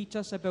to teach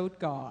us about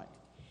God.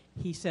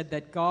 He said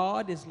that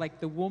God is like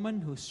the woman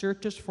who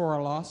searches for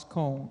a lost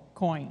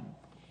coin.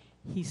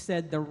 He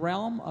said the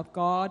realm of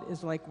God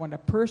is like when a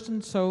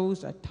person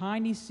sows a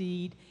tiny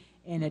seed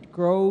and it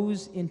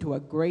grows into a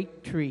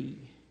great tree.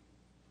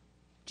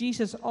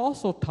 Jesus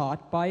also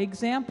taught by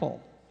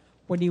example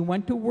when he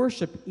went to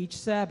worship each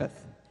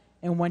Sabbath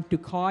and went to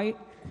quiet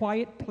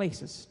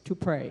places to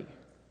pray.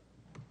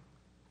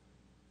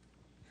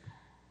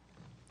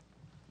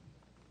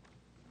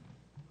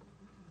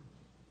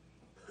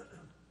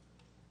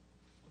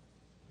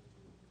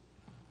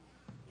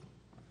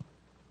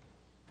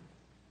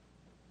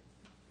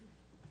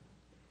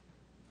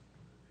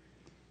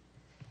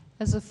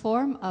 As a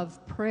form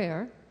of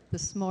prayer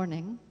this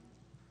morning,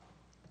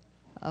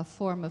 a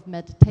form of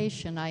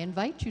meditation, I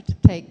invite you to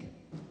take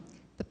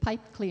the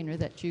pipe cleaner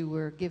that you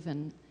were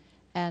given.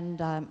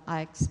 And I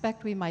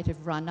expect we might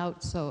have run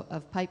out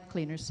of pipe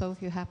cleaners, so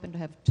if you happen to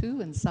have two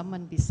and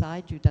someone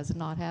beside you does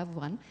not have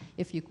one,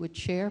 if you would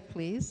share,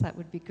 please, that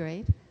would be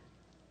great.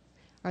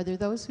 Are there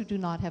those who do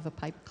not have a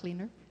pipe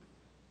cleaner?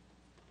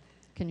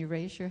 Can you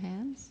raise your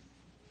hands?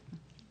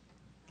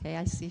 Okay,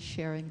 I see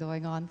sharing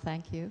going on,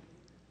 thank you.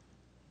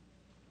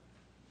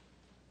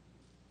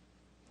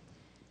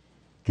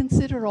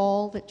 Consider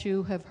all that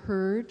you have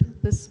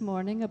heard this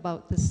morning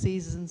about the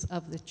seasons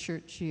of the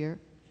church year.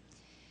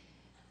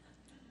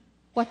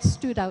 What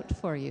stood out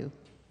for you?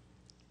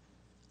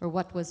 Or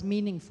what was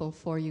meaningful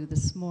for you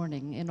this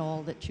morning in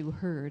all that you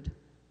heard?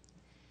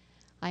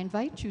 I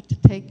invite you to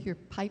take your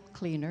pipe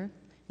cleaner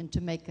and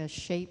to make a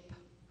shape,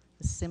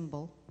 a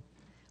symbol,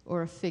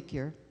 or a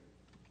figure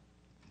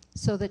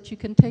so that you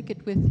can take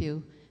it with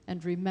you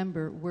and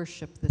remember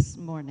worship this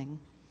morning.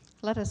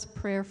 Let us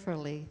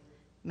prayerfully,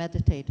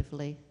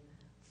 meditatively,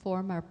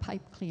 form our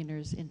pipe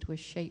cleaners into a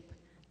shape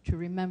to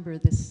remember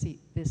this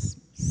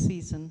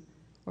season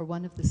or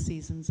one of the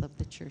seasons of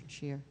the church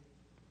year.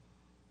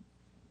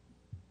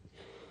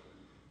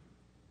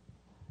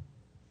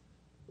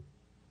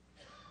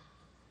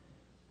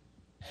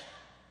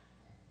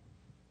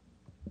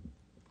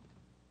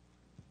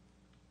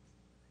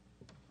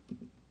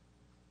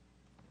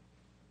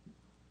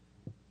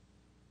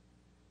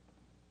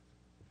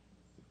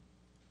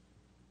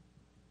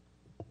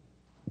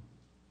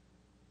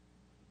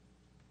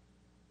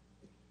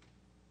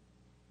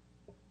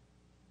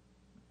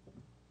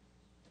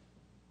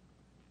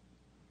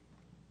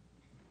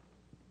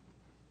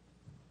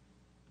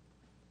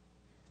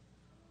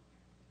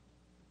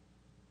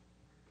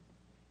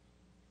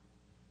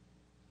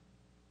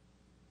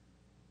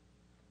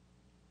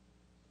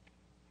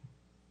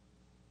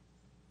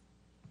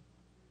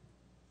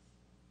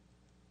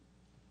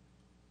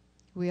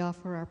 We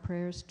offer our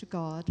prayers to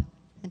God,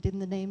 and in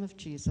the name of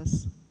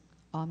Jesus,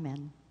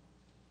 Amen.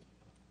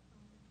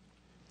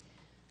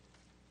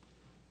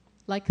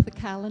 Like the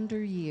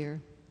calendar year,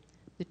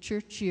 the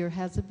church year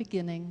has a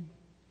beginning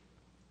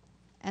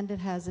and it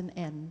has an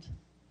end.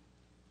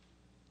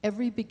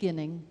 Every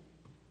beginning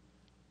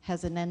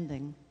has an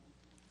ending,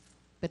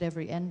 but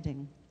every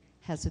ending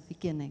has a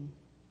beginning.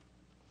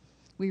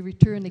 We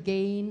return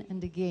again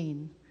and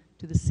again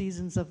to the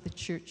seasons of the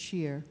church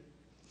year,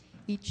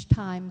 each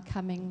time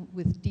coming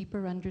with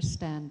deeper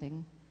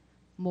understanding,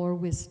 more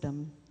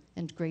wisdom,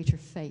 and greater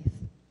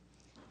faith.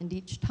 And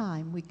each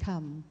time we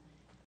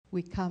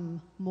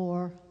come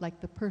more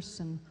like the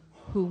person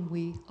whom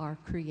we are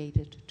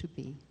created to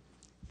be.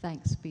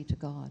 Thanks be to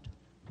God.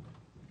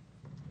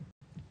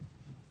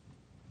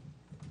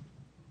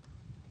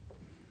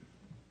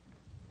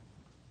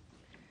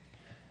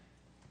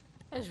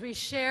 As we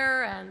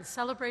share and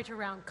celebrate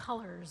around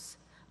colors,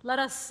 let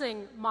us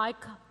sing My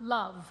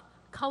Love,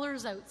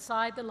 Colors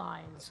Outside the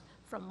Lines,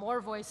 from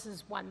More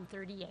Voices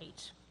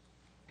 138.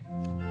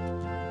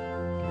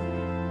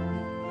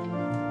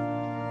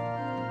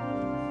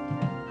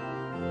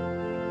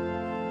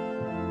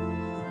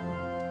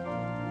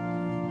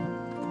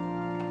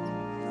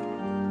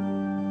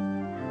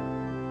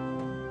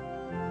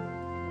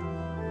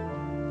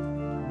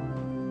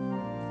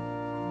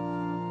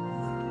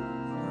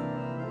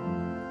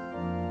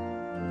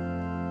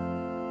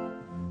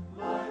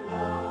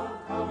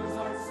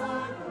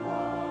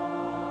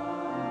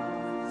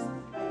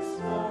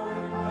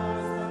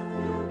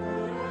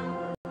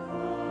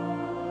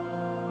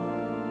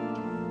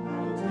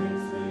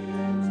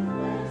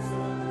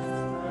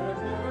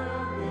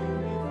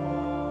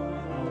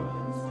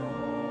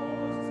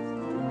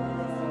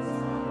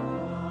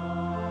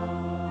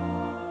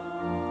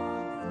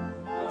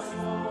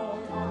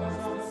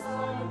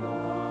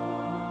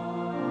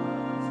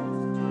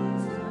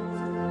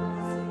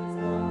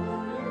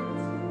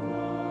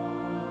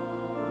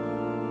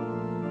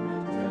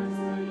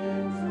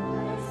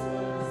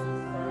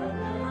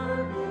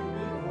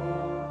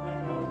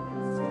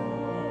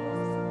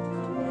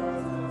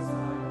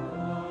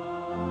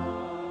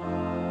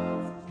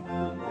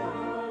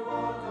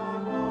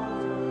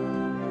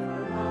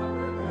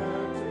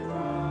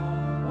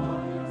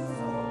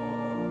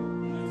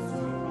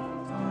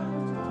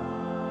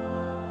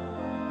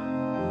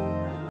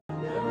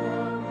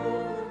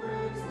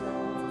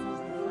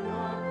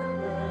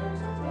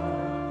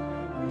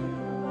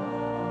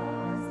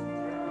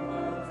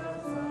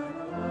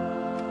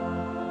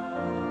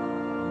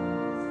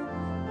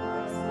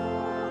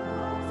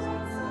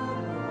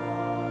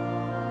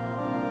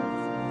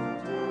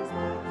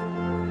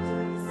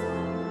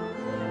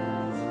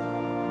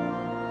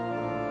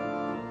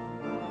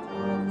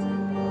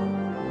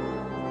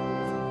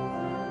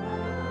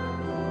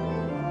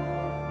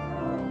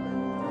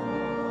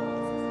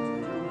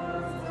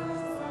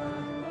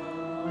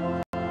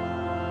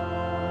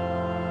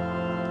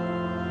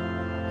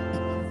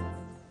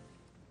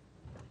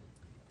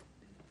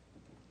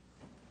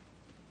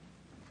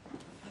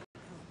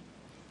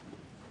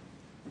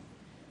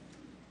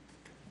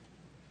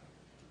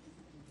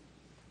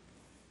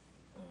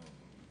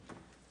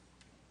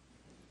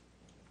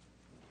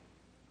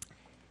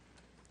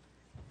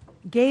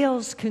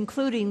 Gail's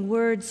concluding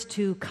words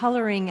to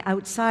Coloring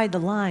Outside the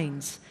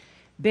Lines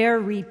bear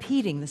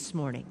repeating this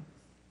morning.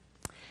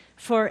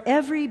 For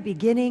every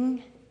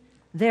beginning,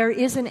 there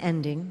is an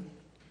ending,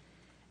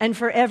 and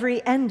for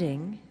every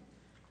ending,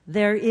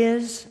 there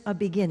is a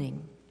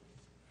beginning.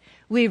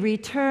 We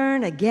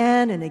return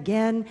again and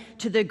again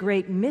to the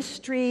great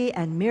mystery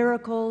and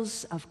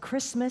miracles of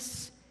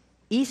Christmas,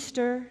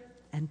 Easter,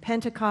 and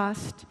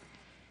Pentecost,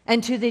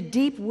 and to the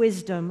deep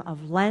wisdom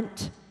of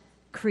Lent,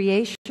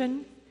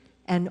 creation,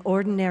 and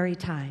ordinary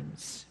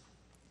times.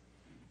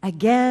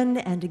 Again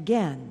and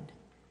again,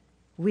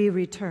 we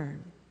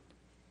return.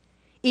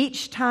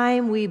 Each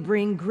time we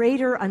bring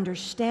greater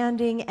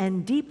understanding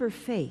and deeper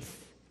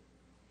faith.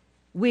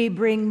 We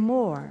bring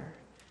more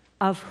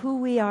of who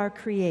we are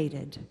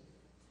created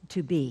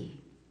to be.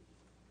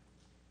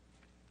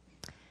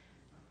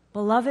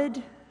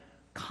 Beloved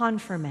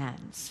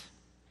confirmands,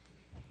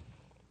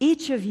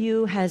 each of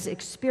you has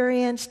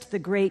experienced the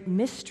great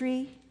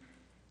mystery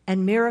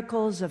and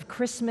miracles of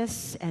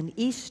Christmas and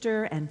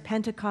Easter and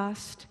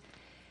Pentecost,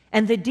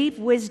 and the deep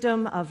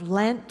wisdom of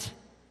Lent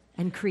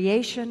and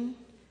creation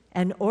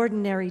and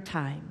ordinary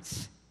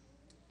times.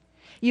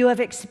 You have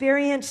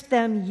experienced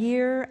them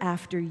year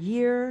after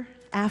year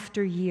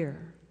after year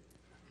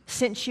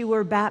since you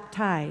were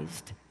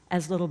baptized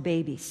as little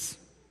babies.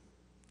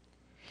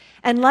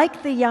 And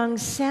like the young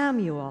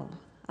Samuel,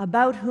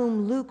 about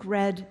whom Luke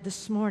read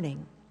this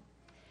morning,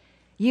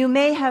 you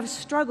may have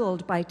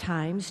struggled by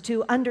times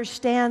to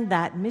understand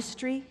that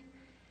mystery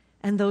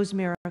and those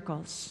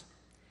miracles,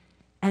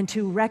 and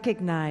to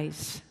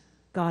recognize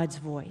God's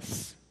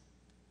voice.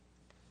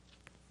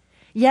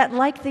 Yet,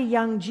 like the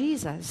young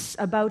Jesus,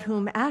 about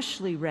whom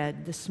Ashley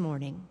read this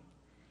morning,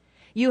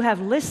 you have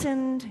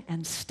listened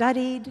and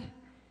studied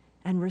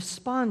and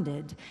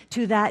responded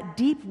to that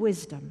deep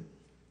wisdom,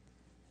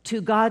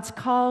 to God's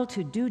call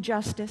to do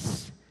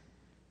justice,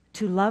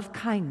 to love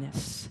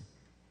kindness,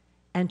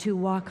 and to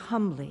walk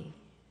humbly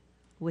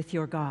with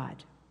your God.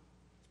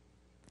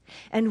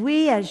 And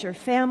we, as your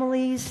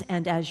families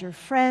and as your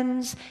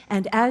friends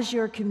and as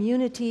your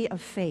community of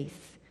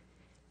faith,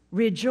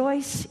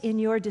 Rejoice in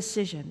your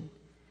decision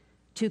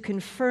to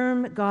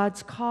confirm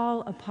God's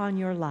call upon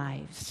your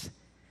lives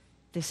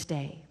this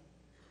day.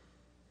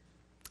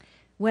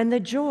 When the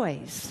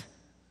joys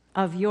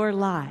of your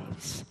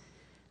lives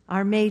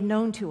are made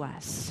known to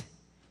us,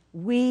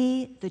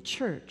 we, the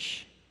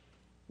church,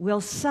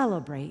 will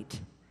celebrate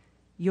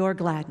your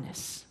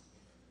gladness.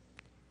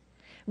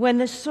 When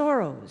the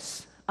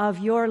sorrows of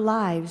your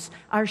lives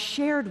are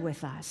shared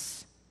with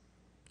us,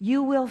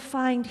 you will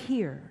find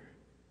here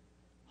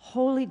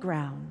holy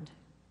ground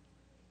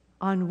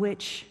on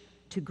which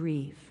to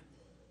grieve.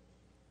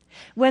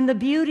 When the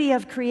beauty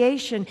of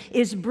creation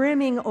is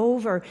brimming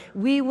over,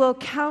 we will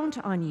count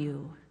on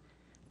you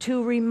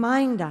to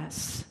remind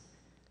us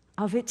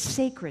of its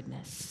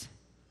sacredness.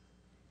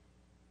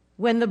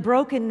 When the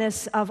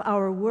brokenness of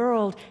our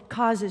world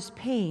causes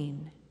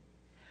pain,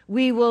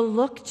 we will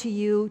look to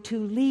you to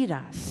lead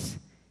us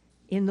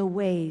in the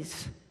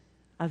ways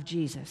of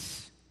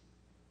Jesus.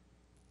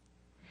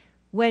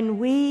 When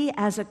we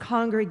as a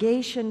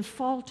congregation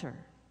falter,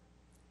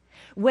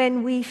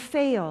 when we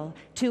fail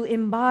to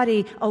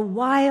embody a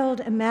wild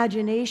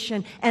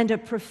imagination and a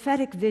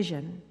prophetic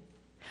vision,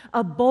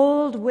 a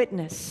bold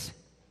witness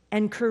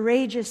and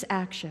courageous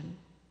action,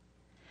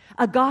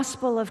 a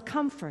gospel of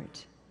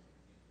comfort,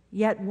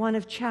 yet one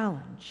of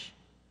challenge,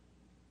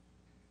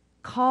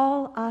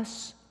 call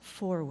us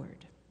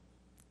forward.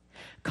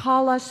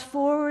 Call us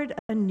forward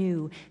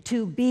anew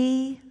to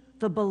be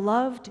the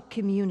beloved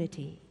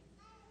community,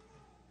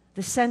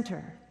 the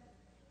center,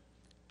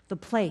 the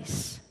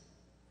place,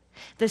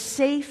 the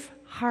safe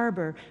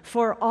harbor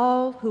for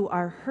all who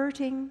are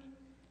hurting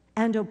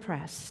and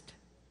oppressed,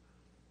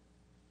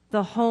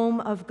 the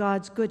home of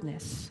God's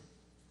goodness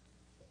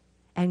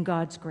and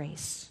God's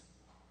grace.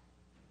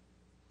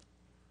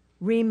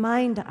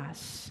 Remind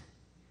us,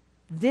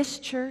 this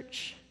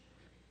church,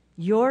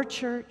 your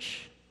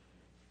church,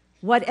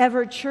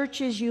 whatever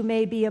churches you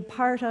may be a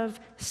part of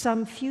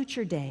some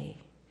future day,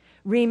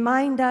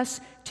 remind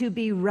us to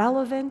be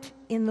relevant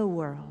in the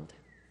world,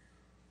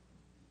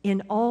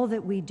 in all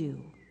that we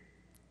do,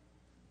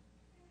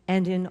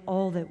 and in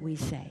all that we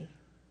say.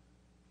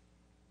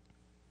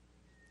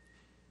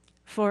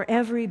 For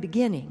every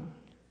beginning,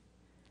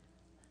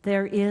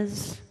 there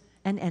is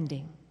an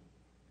ending.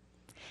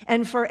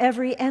 And for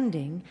every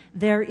ending,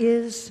 there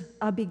is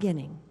a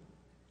beginning.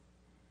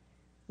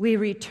 We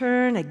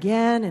return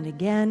again and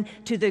again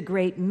to the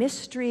great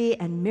mystery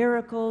and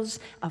miracles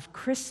of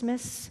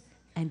Christmas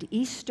and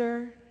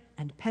Easter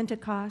and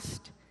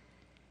Pentecost,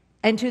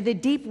 and to the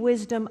deep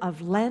wisdom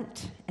of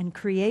Lent and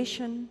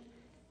creation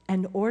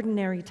and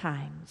ordinary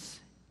times.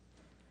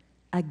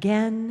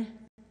 Again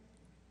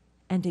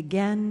and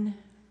again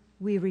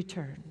we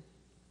return.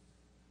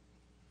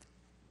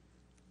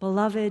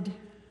 Beloved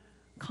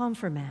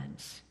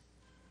confirmands,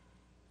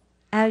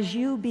 as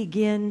you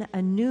begin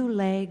a new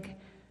leg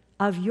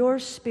of your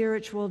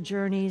spiritual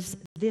journeys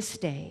this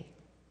day,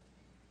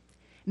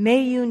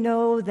 may you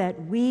know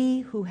that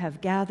we who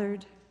have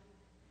gathered,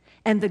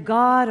 and the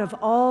God of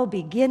all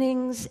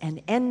beginnings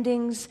and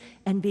endings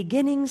and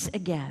beginnings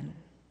again,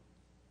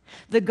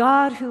 the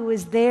God who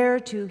is there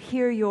to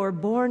hear your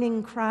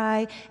mourning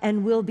cry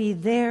and will be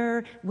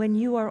there when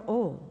you are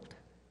old,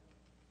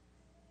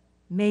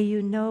 may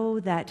you know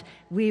that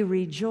we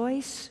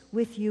rejoice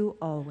with you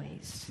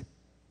always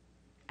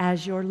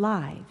as your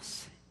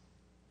lives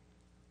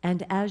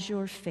and as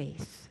your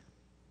faith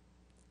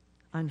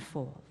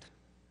unfold.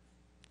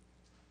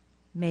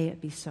 May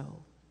it be so.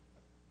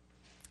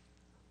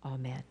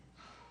 Amen.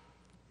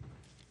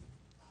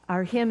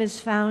 Our hymn is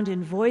found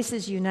in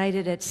Voices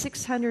United at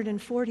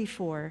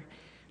 644,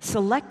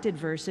 selected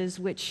verses,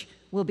 which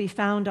will be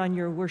found on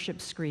your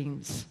worship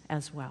screens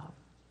as well.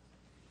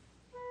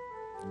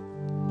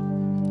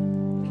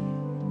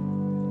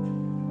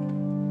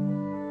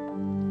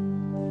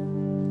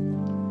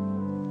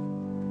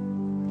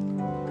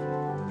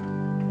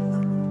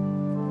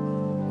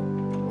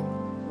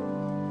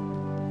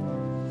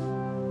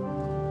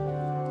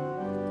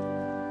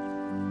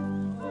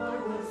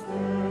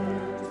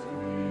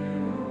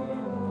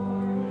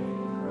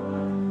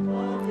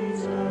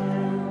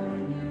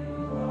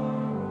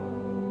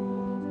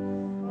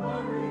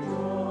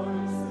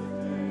 Rejoice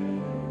the day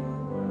you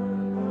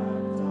were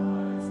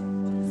baptized.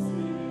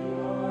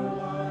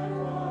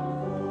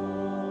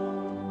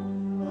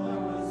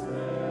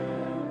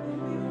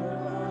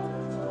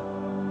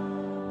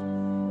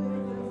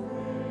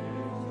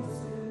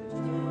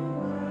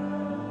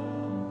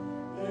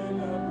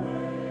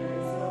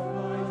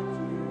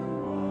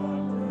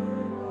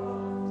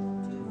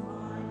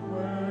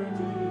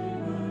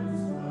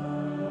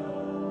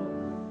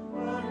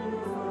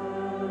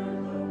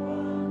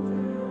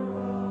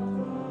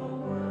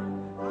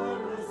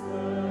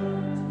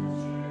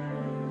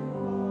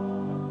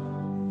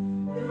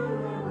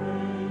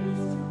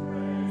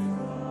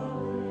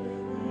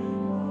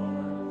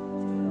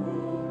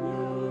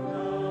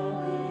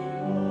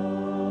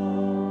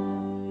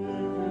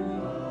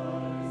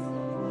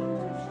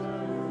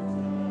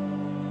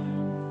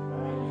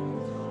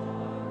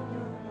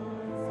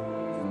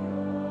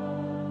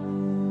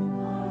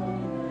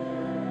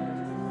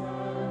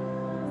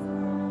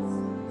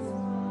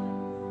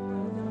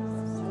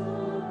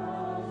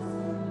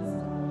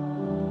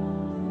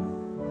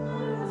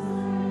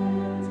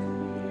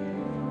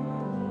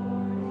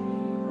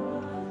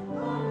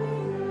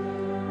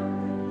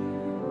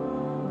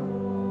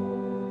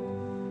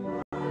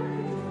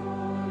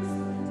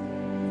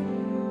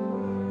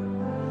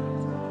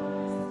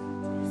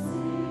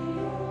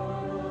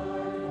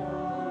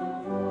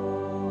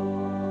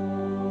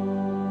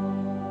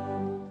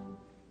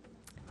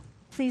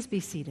 Please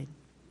be seated.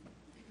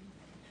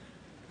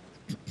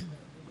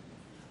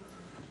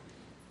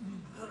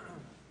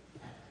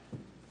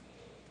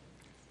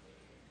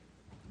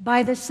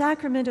 By the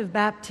sacrament of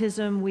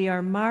baptism, we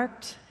are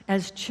marked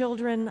as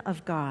children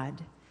of God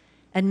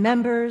and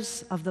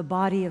members of the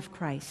body of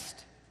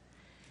Christ.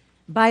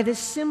 By the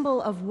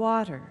symbol of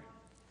water,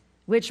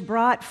 which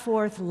brought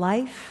forth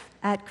life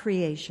at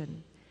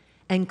creation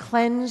and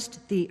cleansed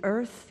the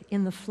earth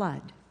in the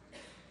flood.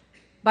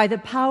 By the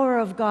power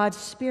of God's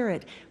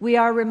Spirit, we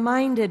are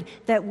reminded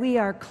that we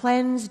are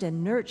cleansed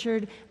and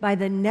nurtured by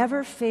the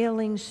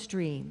never-failing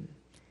stream,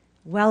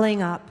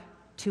 welling up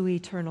to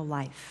eternal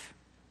life.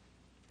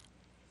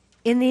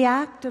 In the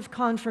act of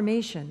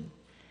confirmation,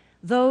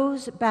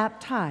 those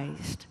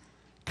baptized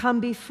come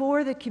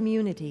before the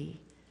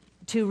community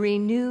to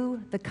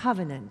renew the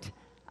covenant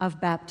of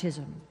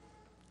baptism.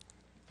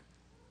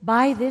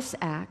 By this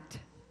act,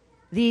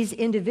 these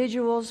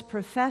individuals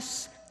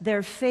profess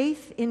their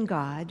faith in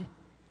God,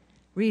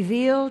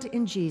 revealed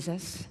in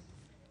Jesus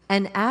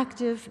and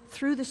active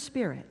through the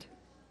Spirit,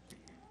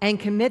 and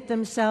commit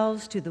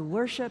themselves to the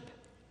worship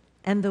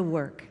and the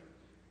work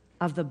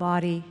of the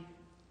body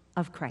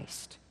of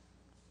Christ.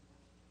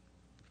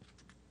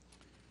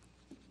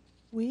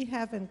 We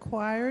have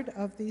inquired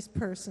of these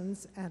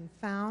persons and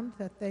found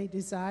that they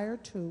desire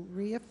to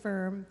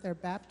reaffirm their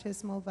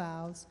baptismal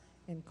vows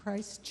in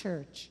Christ's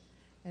church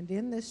and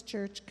in this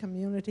church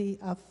community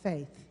of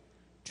faith,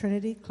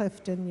 Trinity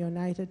Clifton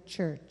United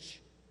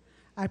Church.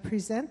 I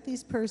present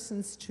these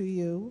persons to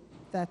you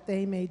that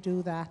they may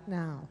do that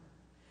now.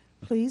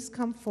 Please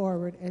come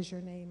forward as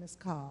your name is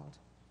called.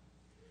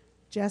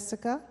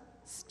 Jessica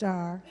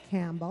Starr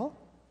Campbell,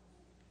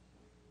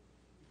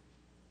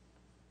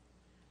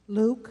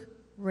 Luke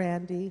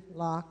Randy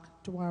Locke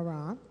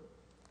Dwaran,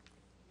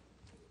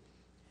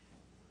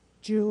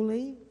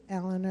 Julie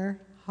Eleanor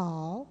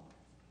Hall,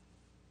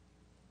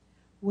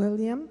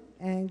 William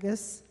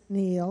Angus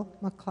Neal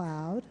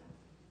McLeod,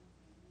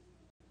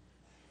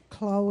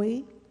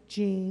 Chloe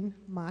Jean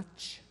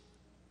Much,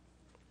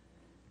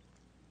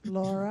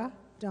 Laura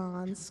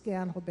Dawn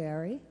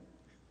Scantleberry,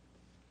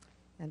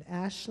 and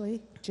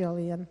Ashley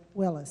Jillian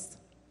Willis.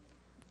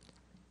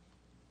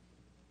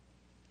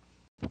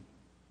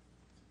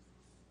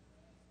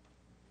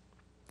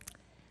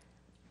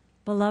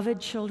 Beloved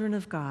children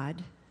of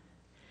God,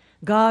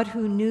 God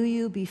who knew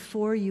you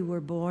before you were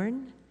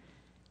born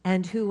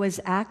and who was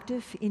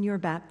active in your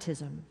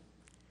baptism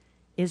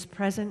is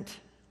present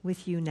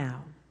with you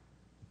now.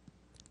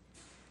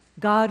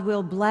 God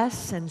will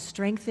bless and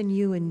strengthen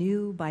you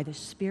anew by the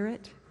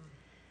Spirit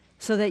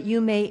so that you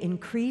may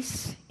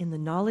increase in the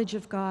knowledge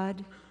of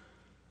God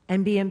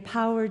and be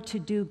empowered to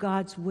do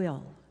God's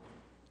will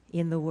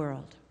in the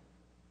world.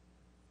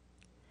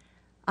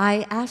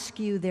 I ask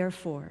you,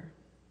 therefore,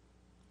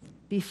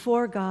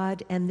 before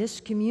God and this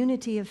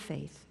community of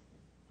faith,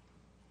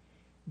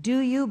 do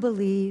you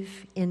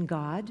believe in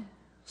God,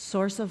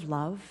 source of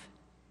love,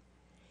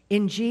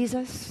 in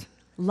Jesus,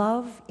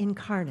 love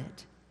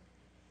incarnate,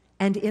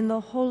 and in the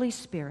Holy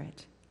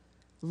Spirit,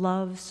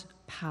 love's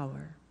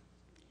power?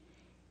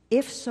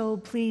 If so,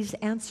 please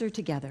answer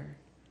together,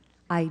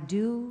 I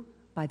do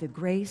by the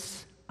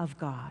grace of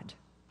God.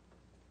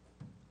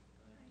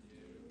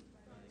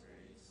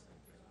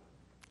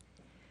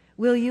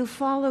 Will you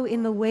follow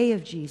in the way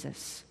of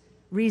Jesus,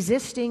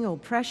 resisting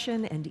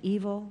oppression and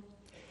evil,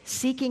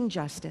 seeking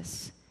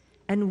justice,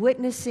 and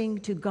witnessing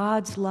to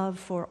God's love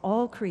for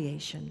all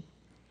creation?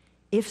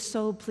 If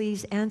so,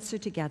 please answer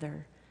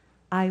together,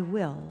 I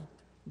will,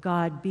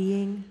 God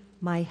being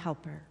my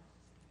helper.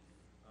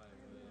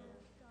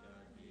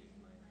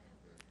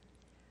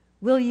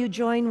 Will you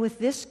join with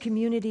this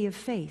community of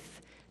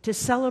faith to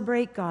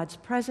celebrate God's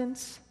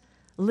presence,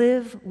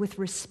 live with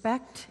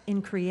respect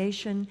in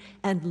creation,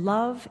 and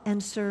love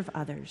and serve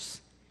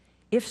others?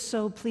 If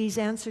so, please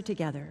answer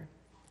together,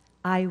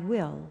 I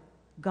will,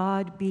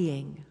 God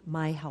being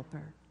my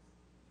helper.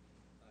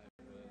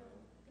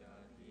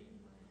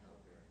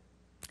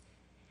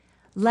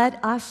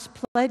 Let us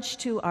pledge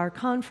to our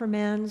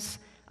confirmands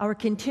our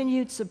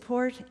continued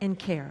support and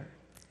care.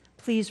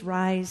 Please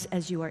rise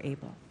as you are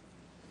able.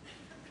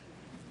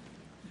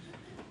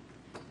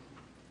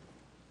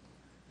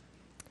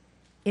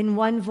 In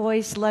one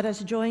voice, let us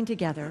join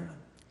together.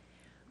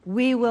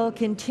 We will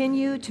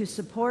continue to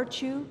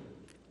support you,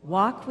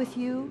 walk with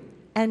you,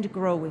 and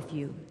grow with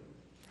you.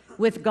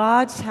 With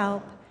God's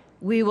help,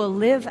 we will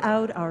live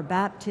out our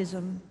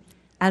baptism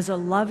as a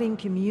loving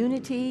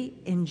community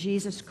in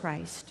Jesus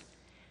Christ,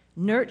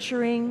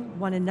 nurturing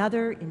one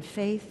another in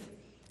faith,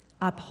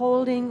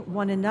 upholding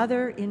one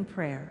another in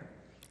prayer,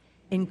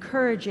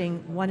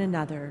 encouraging one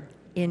another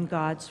in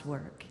God's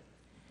work.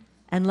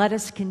 And let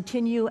us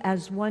continue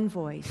as one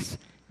voice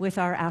with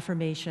our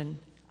affirmation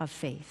of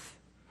faith.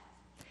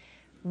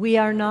 We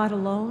are not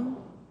alone.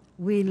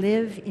 We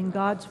live in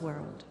God's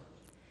world.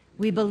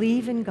 We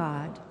believe in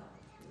God,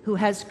 who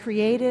has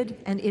created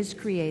and is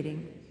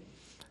creating,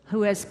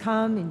 who has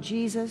come in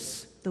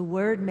Jesus, the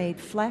Word made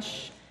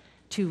flesh,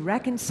 to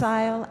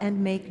reconcile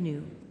and make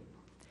new,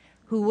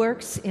 who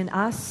works in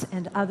us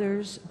and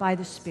others by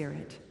the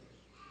Spirit.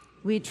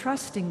 We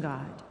trust in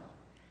God.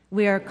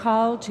 We are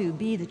called to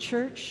be the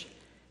church,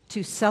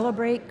 to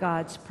celebrate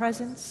God's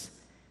presence,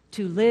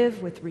 to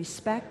live with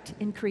respect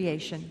in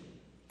creation,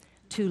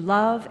 to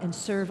love and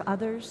serve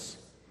others,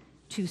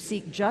 to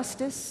seek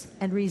justice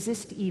and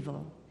resist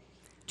evil,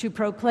 to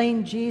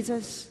proclaim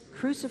Jesus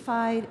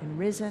crucified and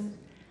risen,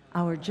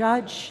 our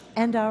judge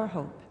and our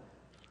hope.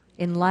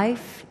 In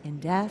life, in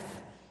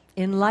death,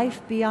 in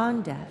life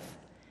beyond death,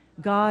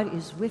 God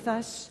is with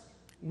us.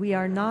 We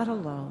are not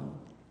alone.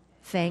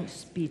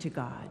 Thanks be to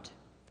God.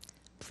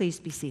 Please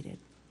be seated.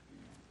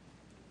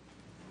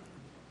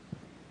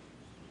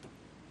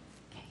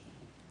 Okay,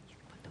 you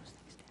can put those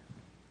things down.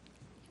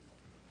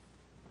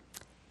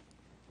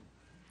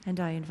 And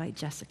I invite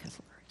Jessica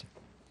forward.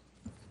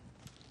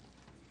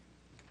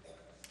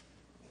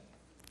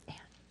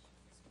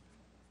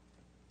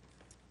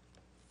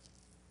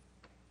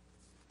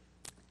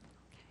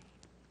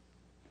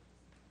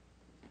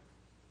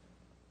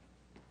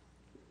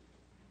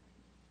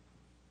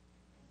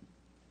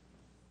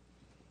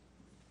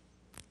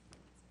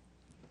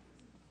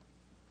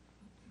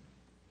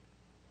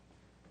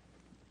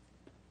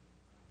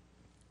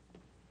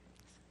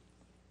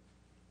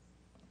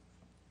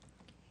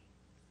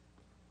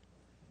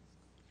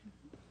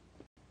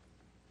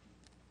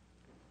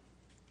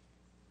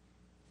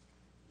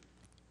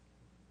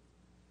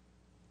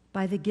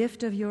 By the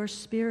gift of your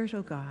Spirit,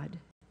 O God,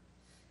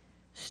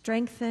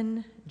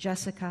 strengthen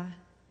Jessica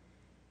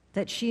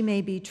that she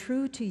may be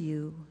true to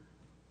you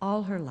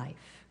all her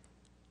life.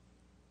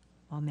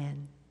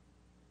 Amen.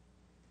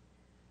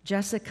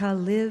 Jessica,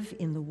 live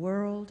in the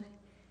world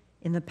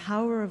in the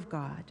power of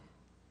God,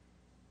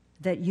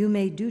 that you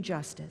may do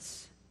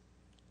justice,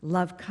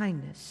 love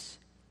kindness,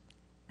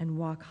 and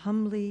walk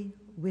humbly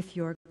with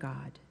your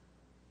God.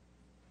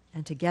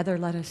 And together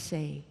let us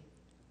say,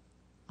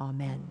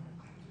 Amen.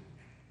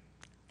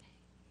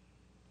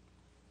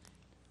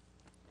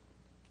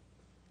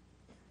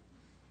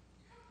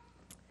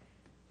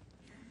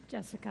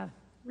 Jessica,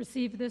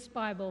 receive this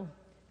Bible,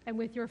 and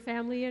with your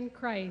family in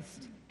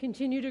Christ,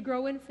 continue to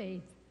grow in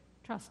faith,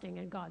 trusting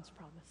in God's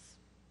promise.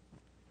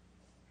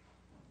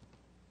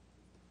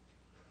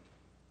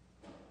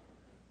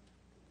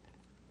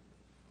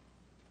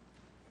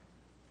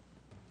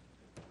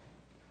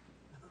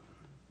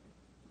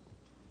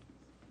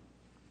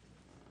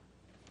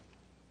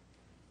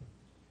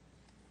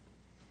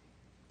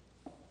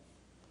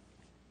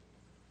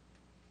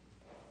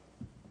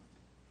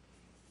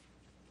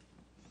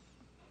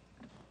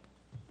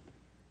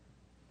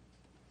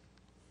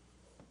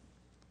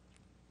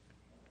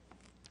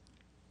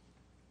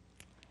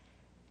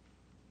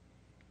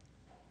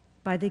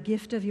 By the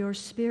gift of your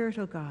Spirit,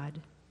 O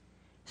God,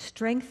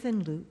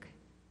 strengthen Luke,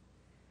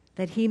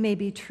 that he may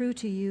be true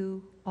to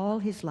you all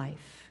his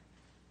life.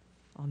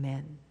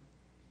 Amen.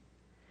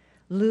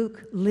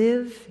 Luke,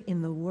 live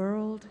in the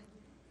world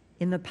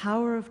in the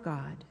power of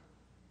God,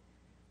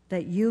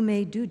 that you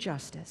may do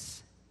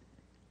justice,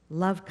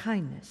 love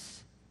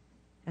kindness,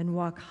 and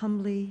walk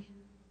humbly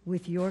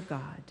with your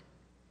God.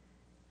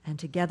 And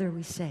together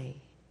we say,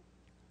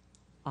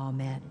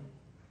 Amen.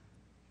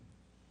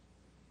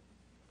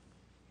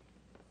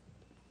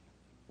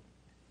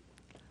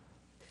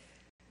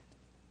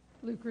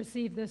 Luke,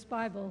 receive this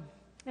Bible,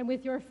 and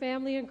with your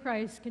family in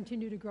Christ,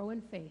 continue to grow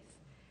in faith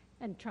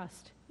and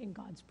trust in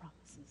God's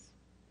promises.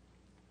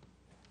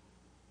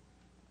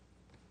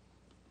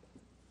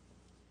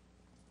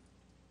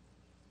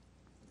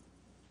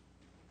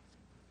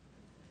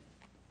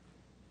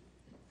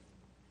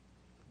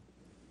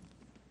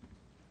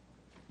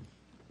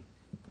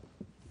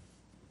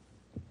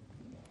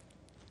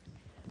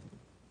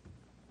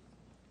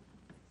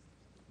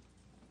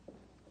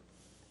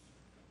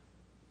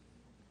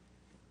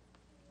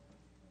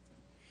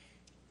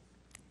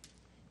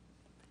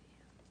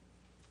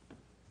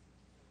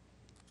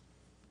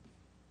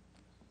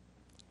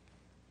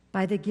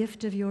 By the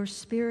gift of your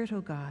Spirit,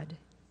 O God,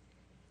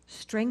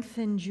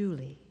 strengthen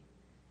Julie,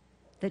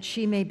 that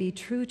she may be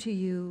true to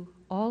you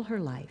all her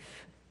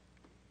life.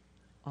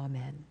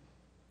 Amen.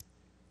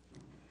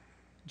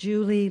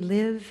 Julie,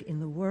 live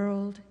in the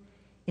world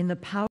in the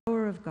power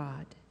of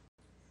God,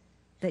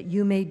 that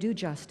you may do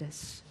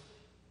justice,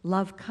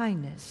 love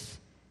kindness,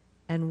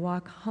 and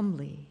walk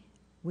humbly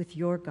with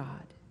your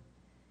God.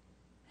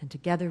 And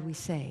together we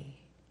say,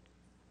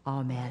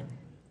 Amen.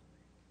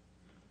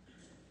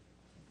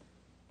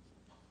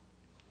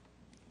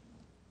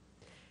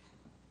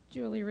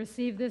 Julie,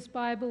 receive this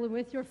Bible, and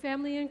with your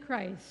family in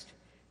Christ,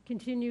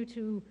 continue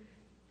to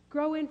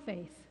grow in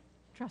faith,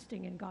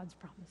 trusting in God's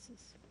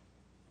promises.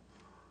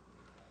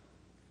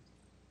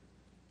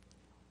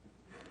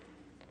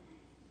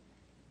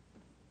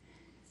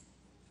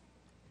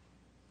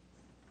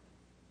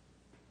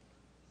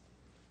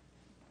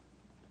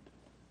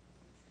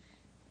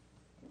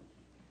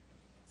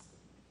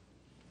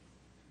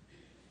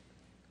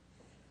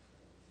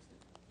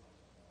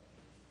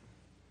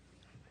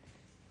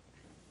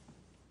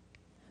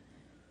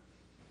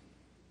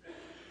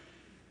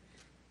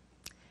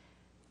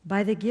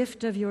 By the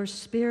gift of your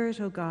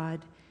Spirit, O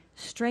God,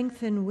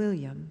 strengthen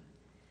William,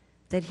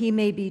 that he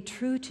may be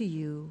true to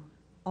you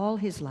all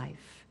his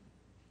life.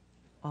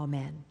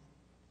 Amen.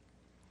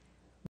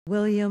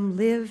 William,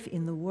 live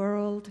in the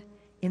world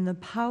in the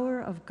power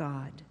of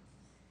God,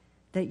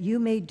 that you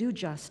may do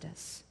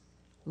justice,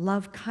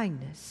 love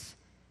kindness,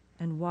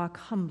 and walk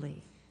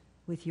humbly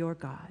with your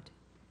God.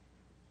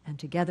 And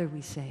together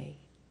we say,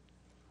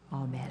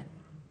 Amen.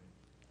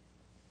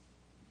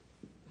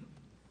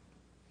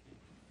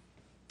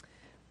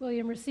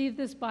 William, receive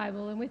this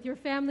Bible, and with your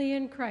family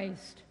in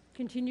Christ,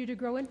 continue to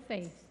grow in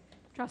faith,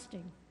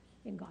 trusting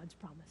in God's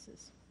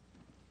promises.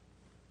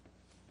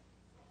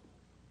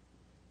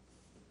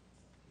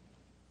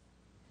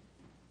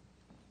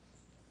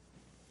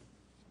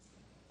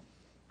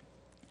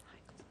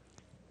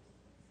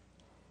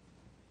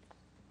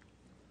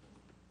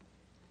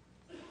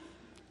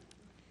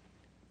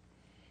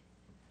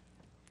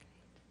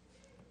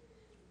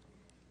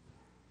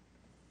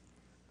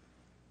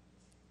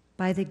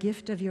 By the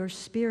gift of your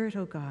Spirit,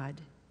 O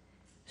God,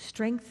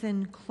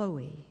 strengthen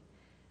Chloe,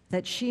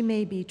 that she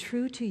may be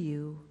true to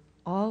you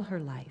all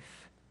her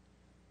life.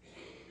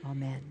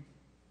 Amen.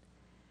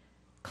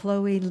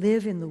 Chloe,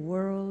 live in the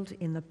world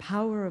in the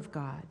power of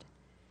God,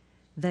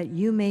 that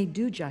you may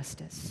do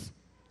justice,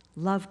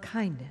 love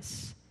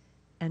kindness,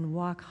 and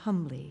walk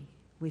humbly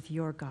with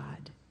your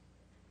God.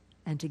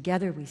 And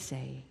together we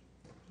say,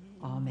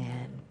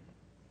 Amen.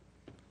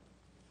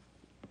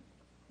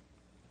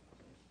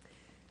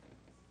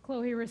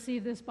 Chloe,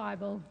 receive this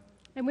Bible,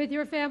 and with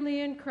your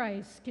family in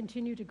Christ,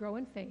 continue to grow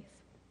in faith,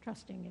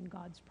 trusting in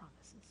God's promises.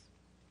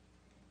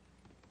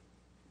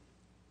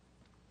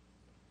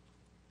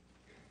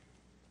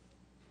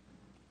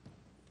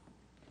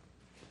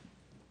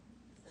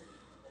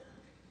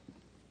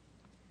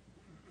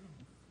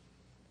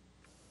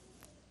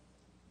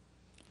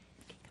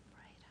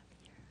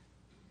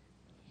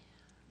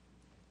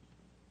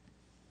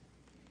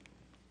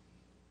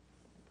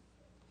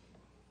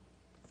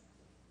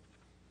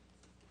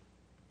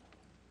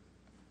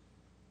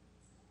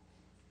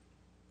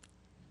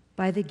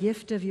 By the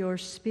gift of your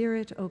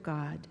Spirit, O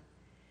God,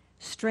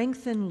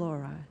 strengthen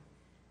Laura,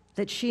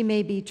 that she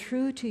may be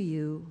true to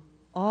you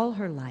all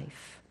her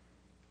life.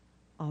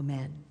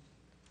 Amen.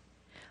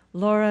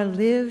 Laura,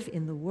 live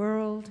in the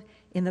world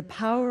in the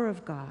power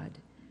of God,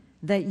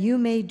 that you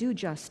may do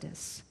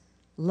justice,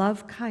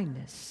 love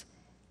kindness,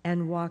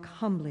 and walk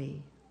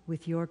humbly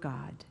with your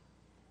God.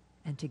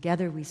 And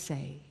together we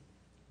say,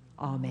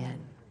 Amen.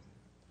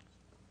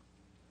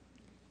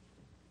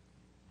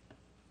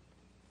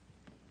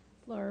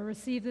 Laura,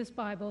 receive this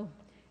Bible,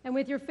 and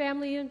with your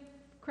family in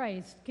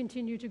Christ,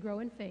 continue to grow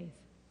in faith,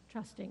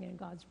 trusting in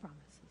God's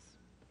promises.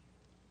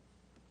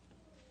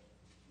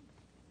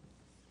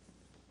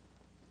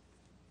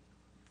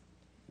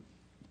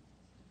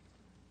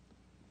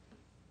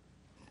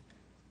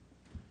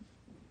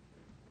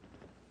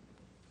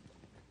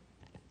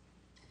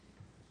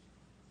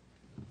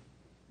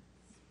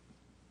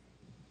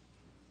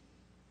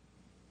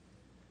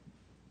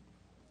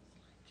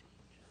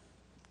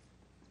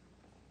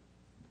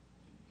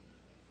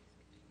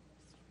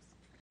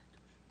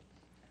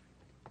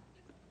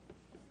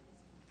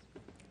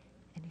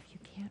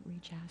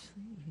 Reach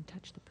Ashley, you can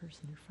touch the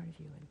person in front of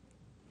you, and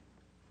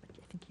but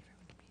I think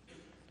everyone can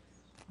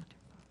be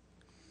wonderful.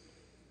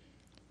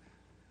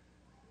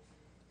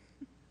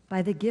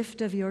 By the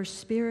gift of your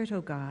Spirit,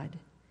 O God,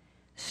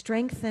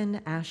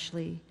 strengthen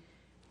Ashley,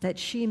 that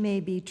she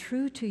may be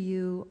true to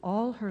you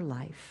all her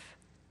life.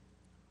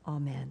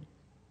 Amen.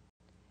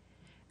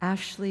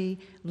 Ashley,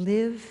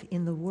 live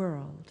in the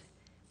world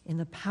in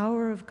the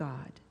power of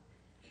God,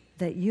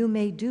 that you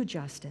may do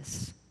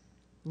justice,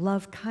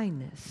 love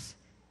kindness,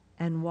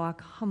 and walk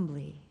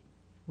humbly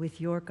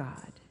with your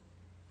God.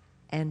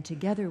 And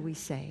together we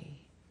say,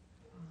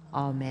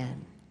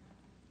 Amen.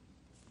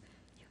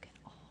 You can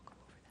all go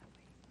over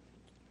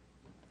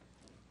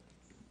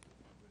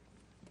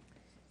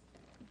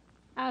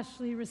that way.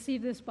 Ashley,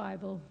 receive this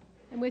Bible,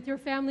 and with your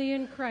family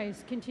in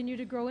Christ, continue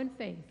to grow in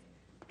faith,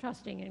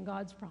 trusting in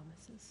God's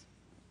promises.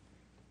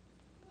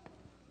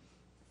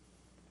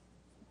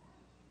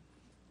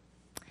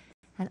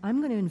 And I'm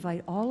going to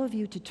invite all of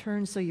you to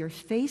turn so you're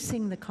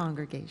facing the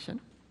congregation.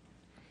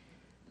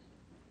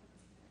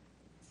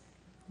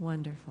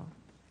 Wonderful.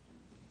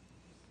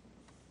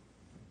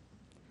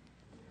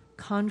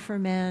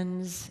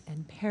 Confirmands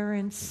and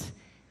parents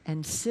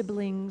and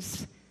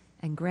siblings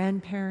and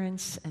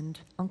grandparents and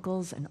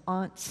uncles and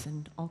aunts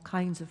and all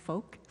kinds of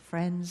folk,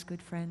 friends,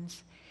 good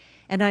friends.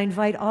 And I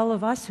invite all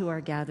of us who are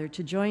gathered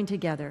to join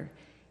together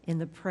in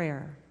the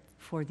prayer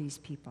for these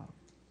people.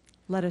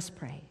 Let us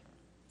pray.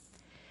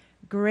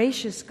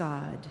 Gracious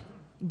God,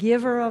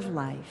 giver of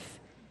life,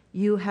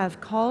 you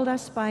have called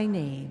us by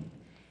name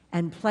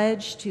and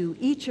pledged to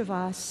each of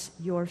us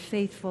your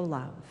faithful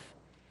love.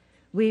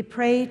 We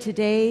pray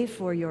today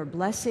for your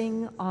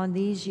blessing on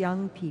these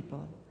young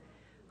people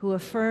who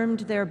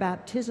affirmed their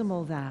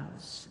baptismal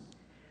vows.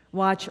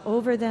 Watch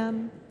over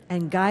them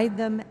and guide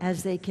them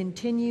as they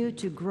continue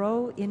to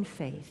grow in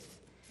faith.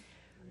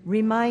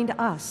 remind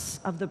us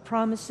of the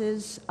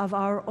promises of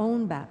our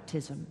own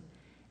baptism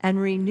and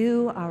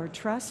renew our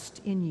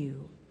trust in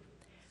you.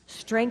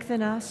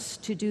 Strengthen us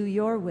to do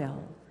your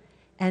will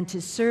and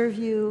to serve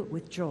you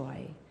with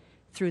joy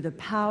through the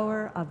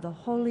power of the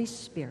Holy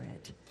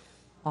Spirit.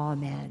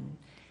 Amen.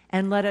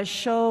 And let us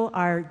show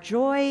our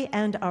joy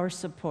and our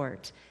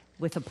support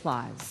with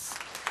applause.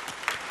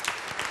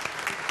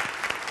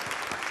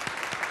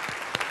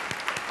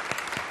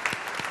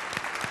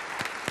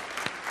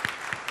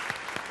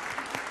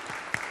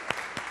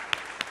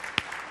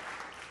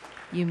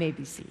 You may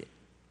be seated.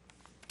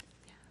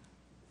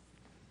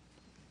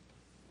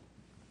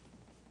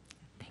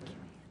 Thank you.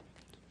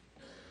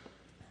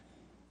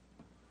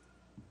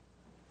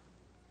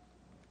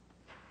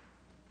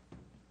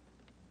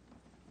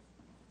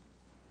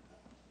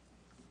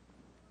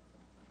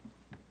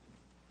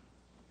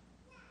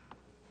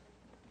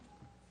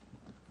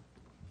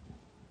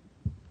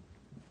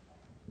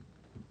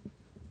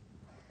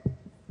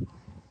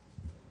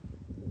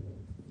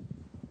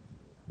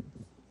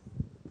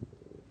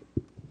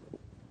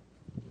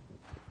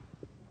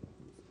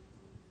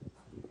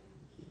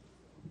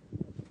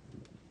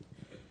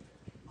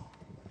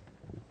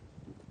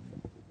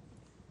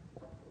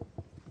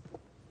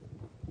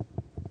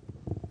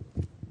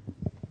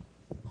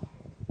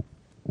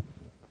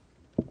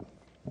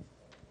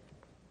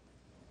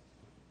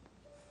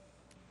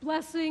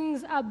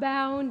 Blessings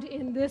abound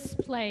in this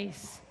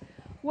place.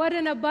 What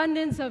an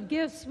abundance of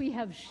gifts we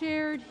have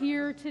shared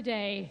here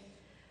today.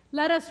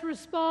 Let us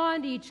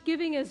respond, each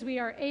giving as we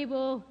are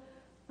able,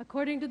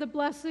 according to the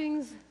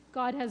blessings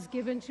God has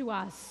given to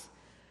us.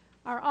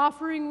 Our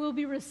offering will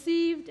be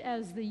received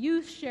as the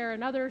youth share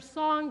another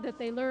song that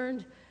they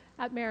learned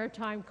at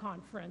Maritime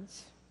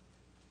Conference.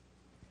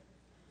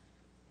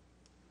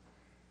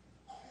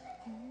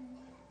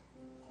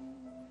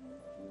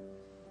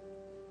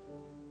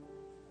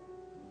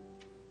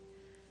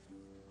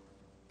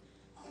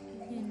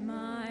 In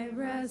my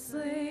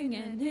wrestling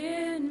and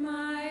in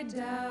my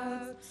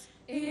doubts,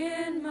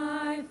 in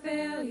my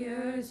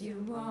failures,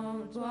 you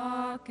won't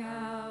walk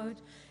out.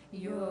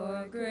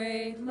 Your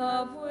great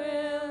love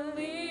will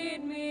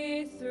lead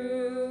me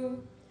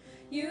through.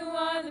 You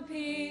are the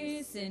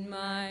peace in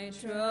my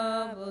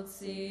troubled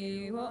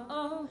sea.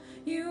 Oh,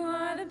 you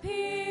are the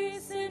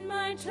peace in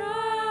my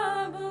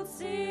troubled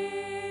sea.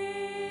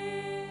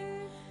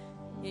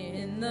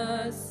 In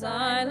the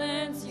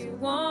silence, you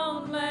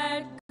won't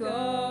let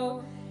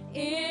go.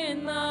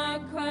 In my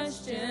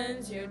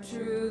questions, your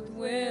truth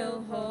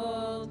will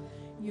hold.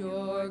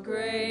 Your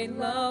great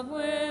love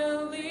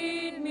will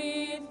lead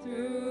me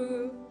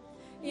through.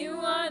 You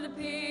are the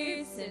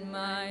peace in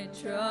my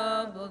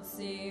troubled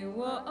sea.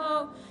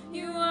 Whoa,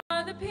 you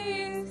are the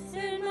peace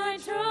in my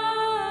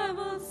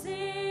troubled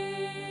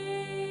sea.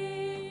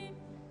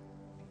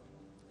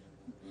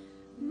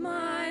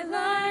 My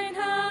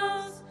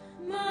lighthouse,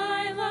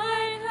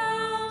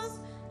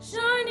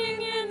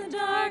 shining in the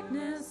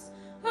darkness,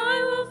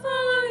 I will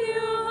follow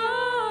you.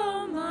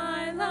 Oh,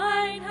 my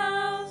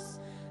lighthouse,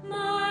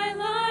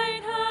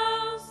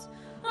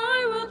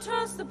 I will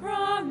trust the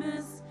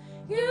promise.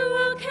 You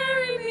will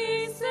carry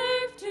me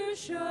safe to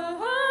shore,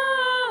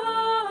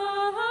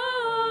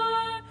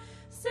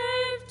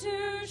 safe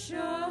to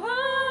shore,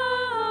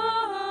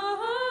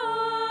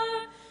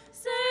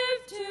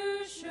 safe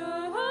to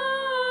shore,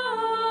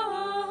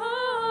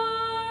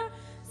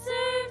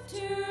 safe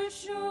to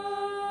shore.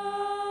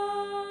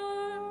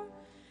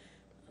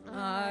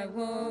 I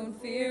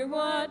won't fear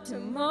what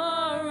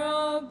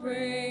tomorrow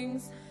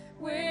brings.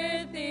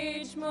 With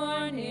each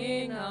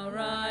morning I'll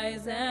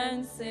rise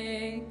and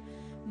sing.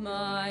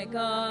 My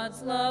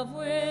God's love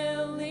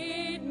will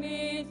lead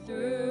me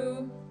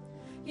through.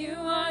 You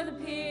are the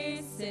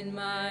peace in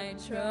my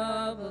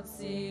troubled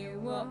sea.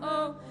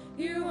 Whoa,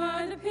 you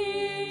are the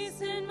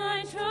peace in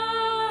my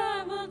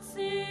troubled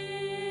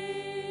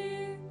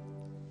sea.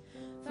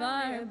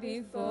 Fire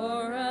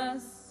before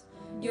us,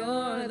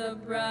 you're the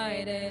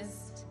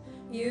brightest.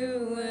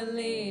 You will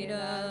lead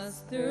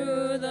us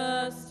through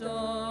the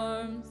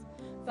storms.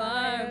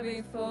 Fire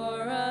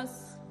before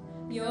us,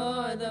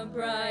 you're the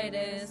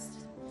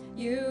brightest.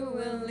 You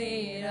will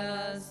lead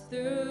us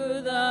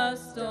through the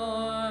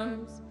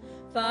storms.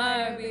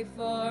 Fire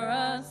before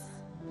us,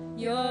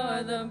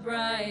 you're the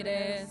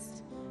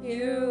brightest.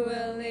 You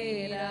will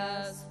lead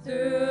us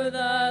through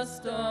the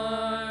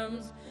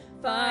storms.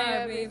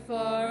 Fire before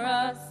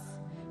us,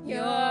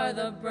 you're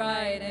the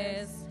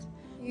brightest.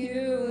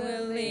 You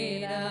will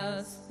lead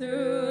us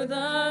through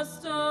the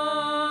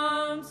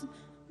storms.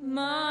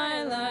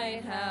 My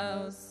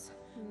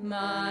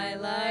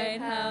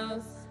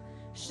lighthouse,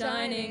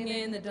 shining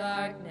in the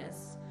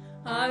darkness,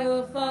 I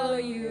will follow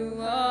you.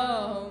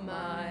 Oh,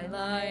 my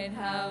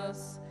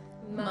lighthouse,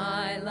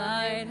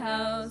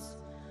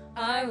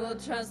 I will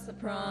trust the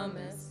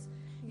promise.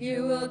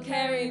 You will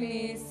carry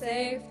me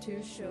safe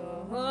to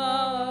shore,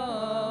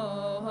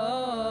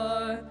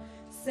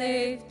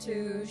 safe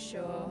to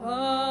shore,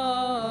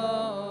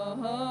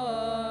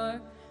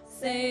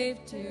 safe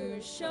to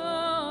shore,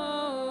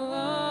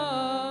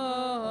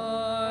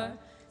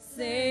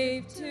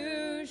 safe to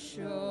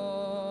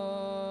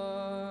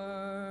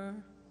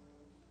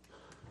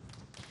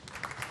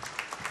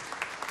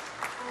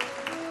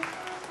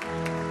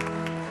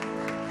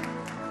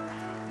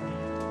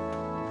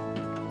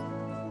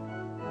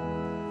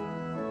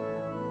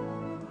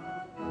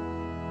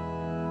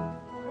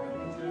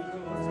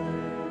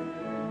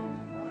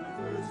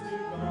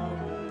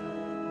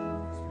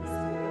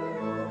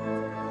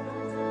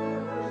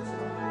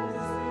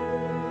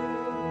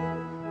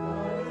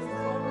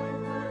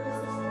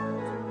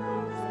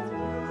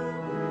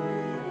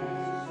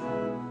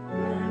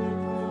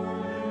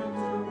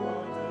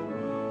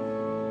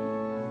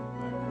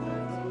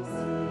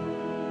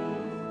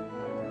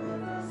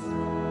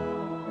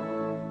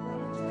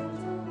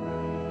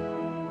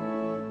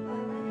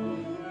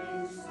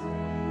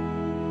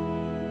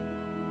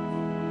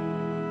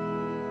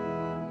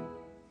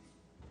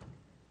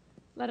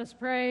Let us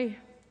pray.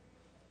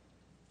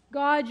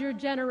 God, your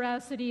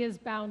generosity is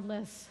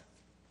boundless.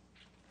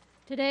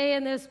 Today,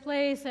 in this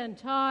place and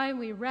time,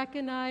 we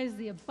recognize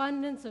the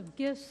abundance of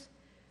gifts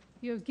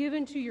you have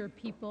given to your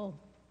people.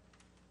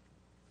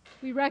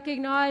 We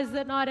recognize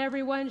that not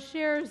everyone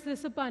shares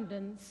this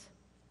abundance.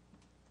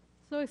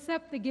 So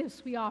accept the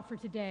gifts we offer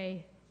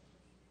today.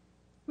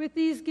 With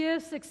these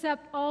gifts,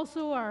 accept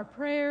also our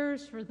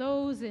prayers for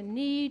those in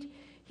need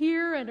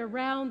here and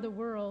around the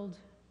world.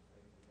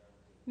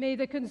 May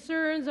the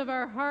concerns of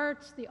our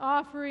hearts, the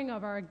offering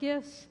of our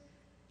gifts,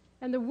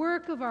 and the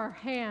work of our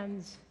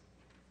hands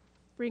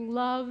bring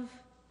love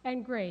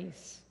and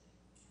grace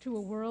to a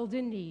world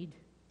in need.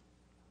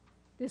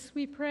 This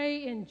we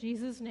pray in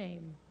Jesus'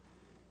 name.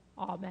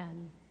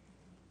 Amen.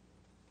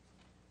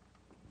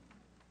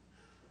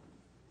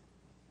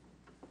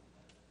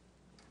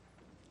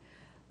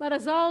 Let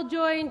us all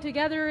join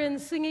together in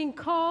singing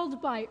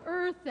Called by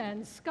Earth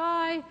and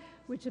Sky,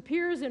 which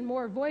appears in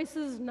More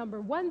Voices,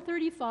 number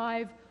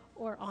 135,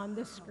 or on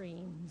the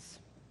screens.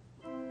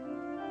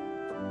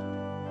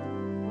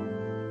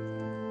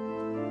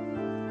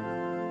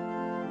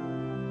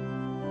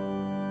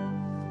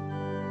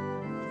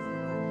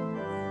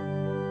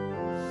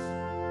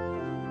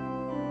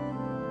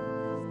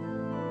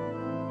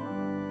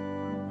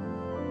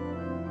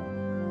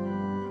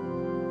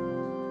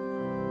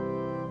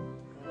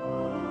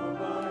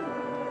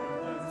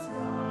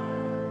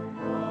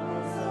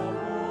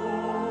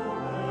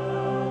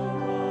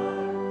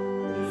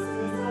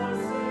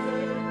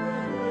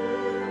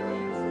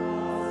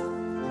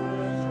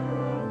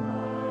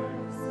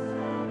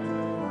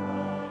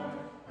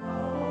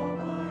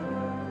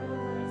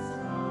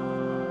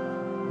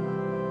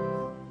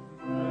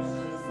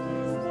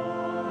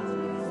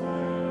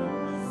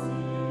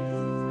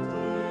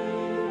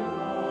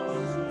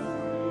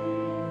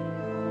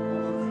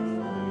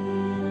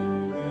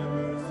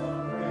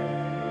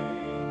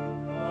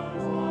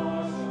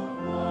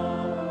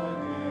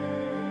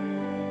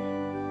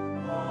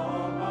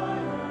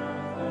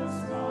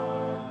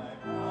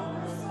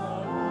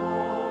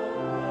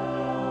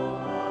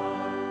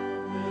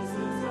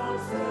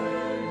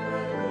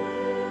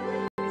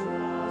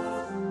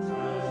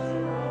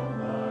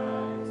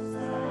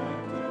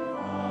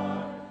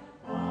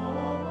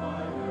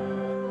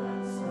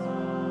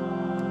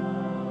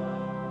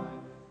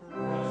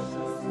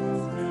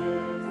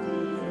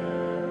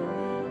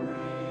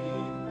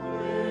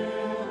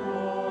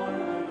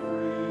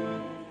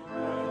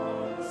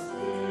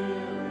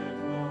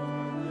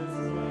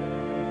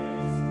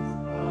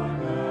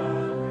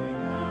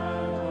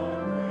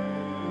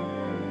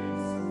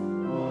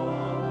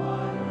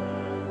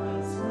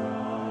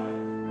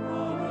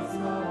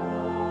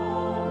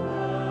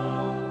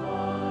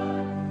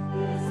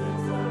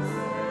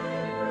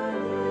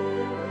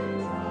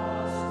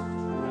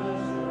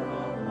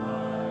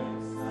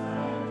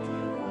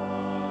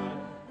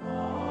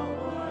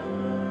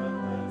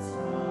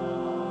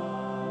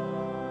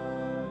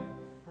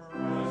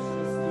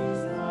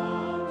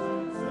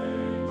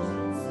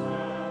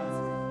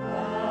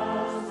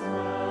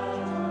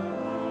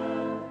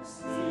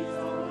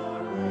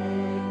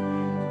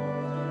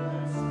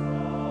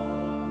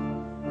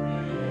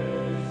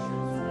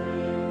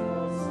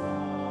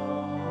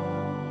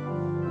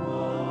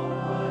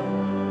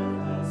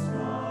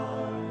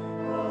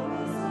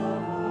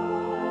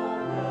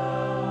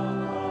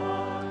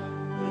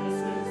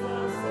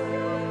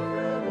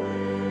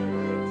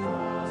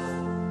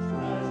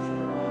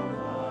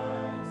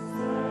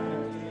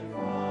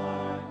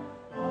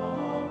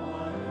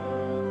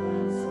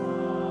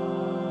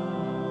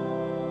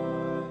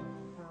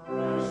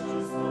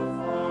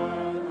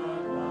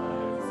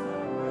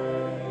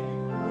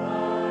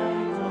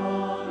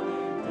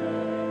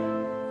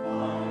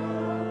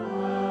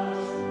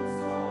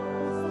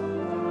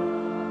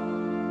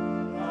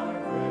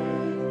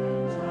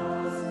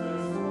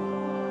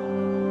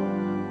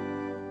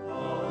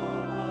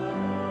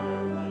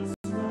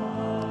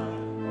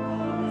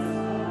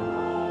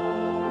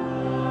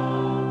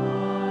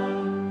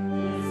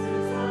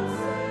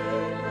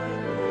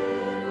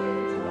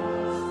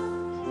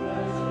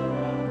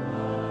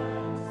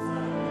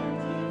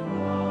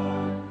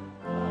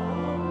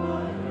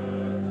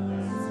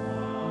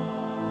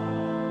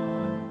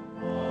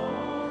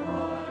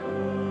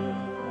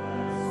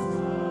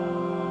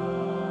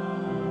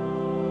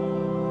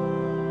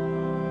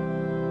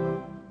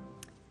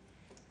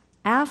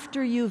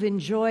 After you've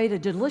enjoyed a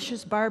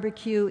delicious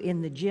barbecue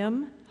in the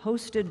gym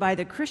hosted by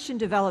the Christian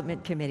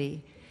Development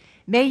Committee,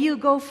 may you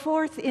go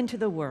forth into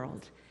the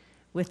world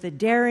with the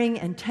daring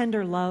and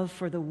tender love,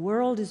 for the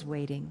world is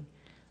waiting.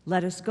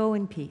 Let us go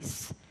in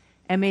peace.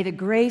 And may the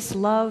grace,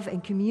 love,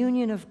 and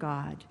communion of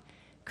God,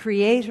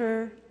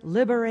 Creator,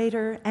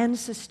 Liberator, and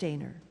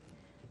Sustainer,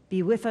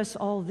 be with us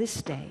all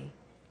this day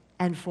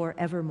and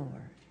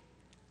forevermore.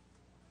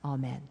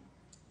 Amen.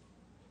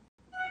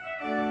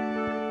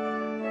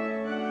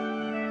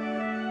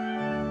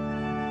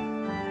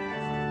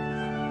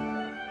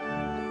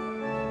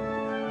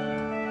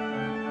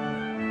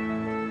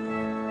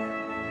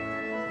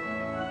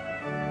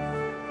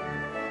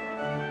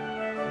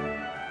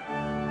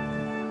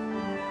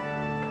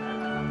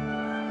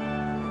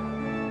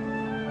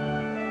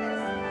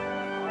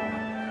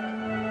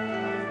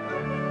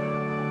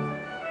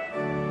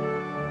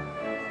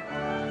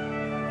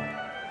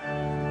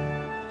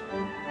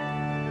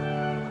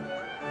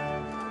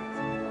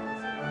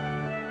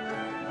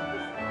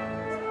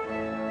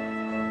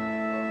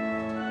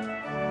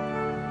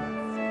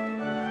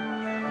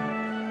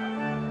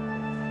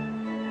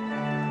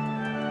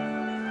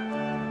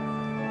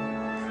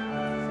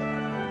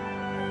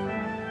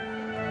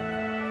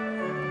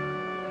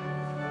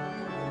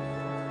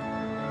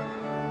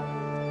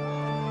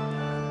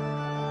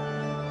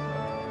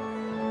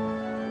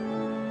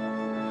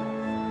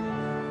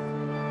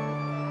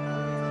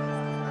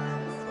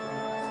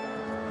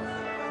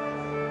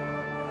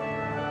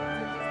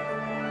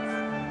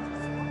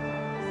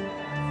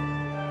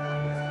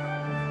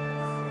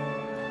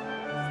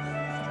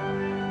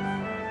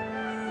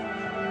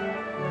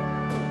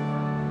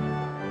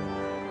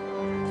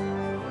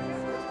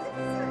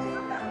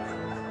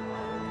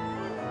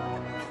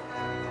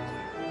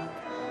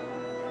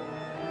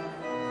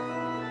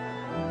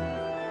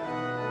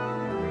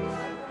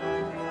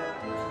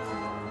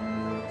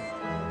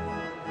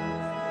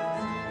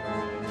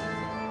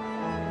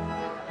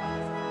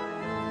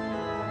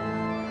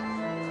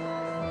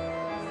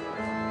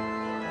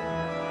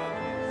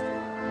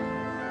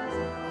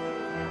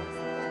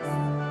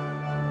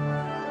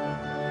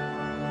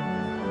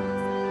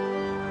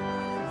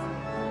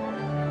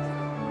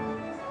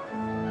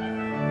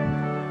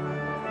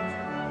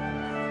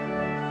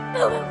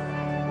 Boo boo.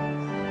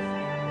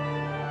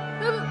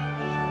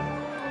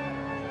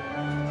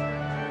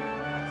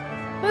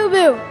 Boo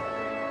boo.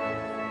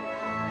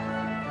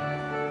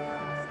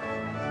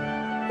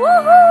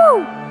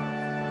 Woohoo!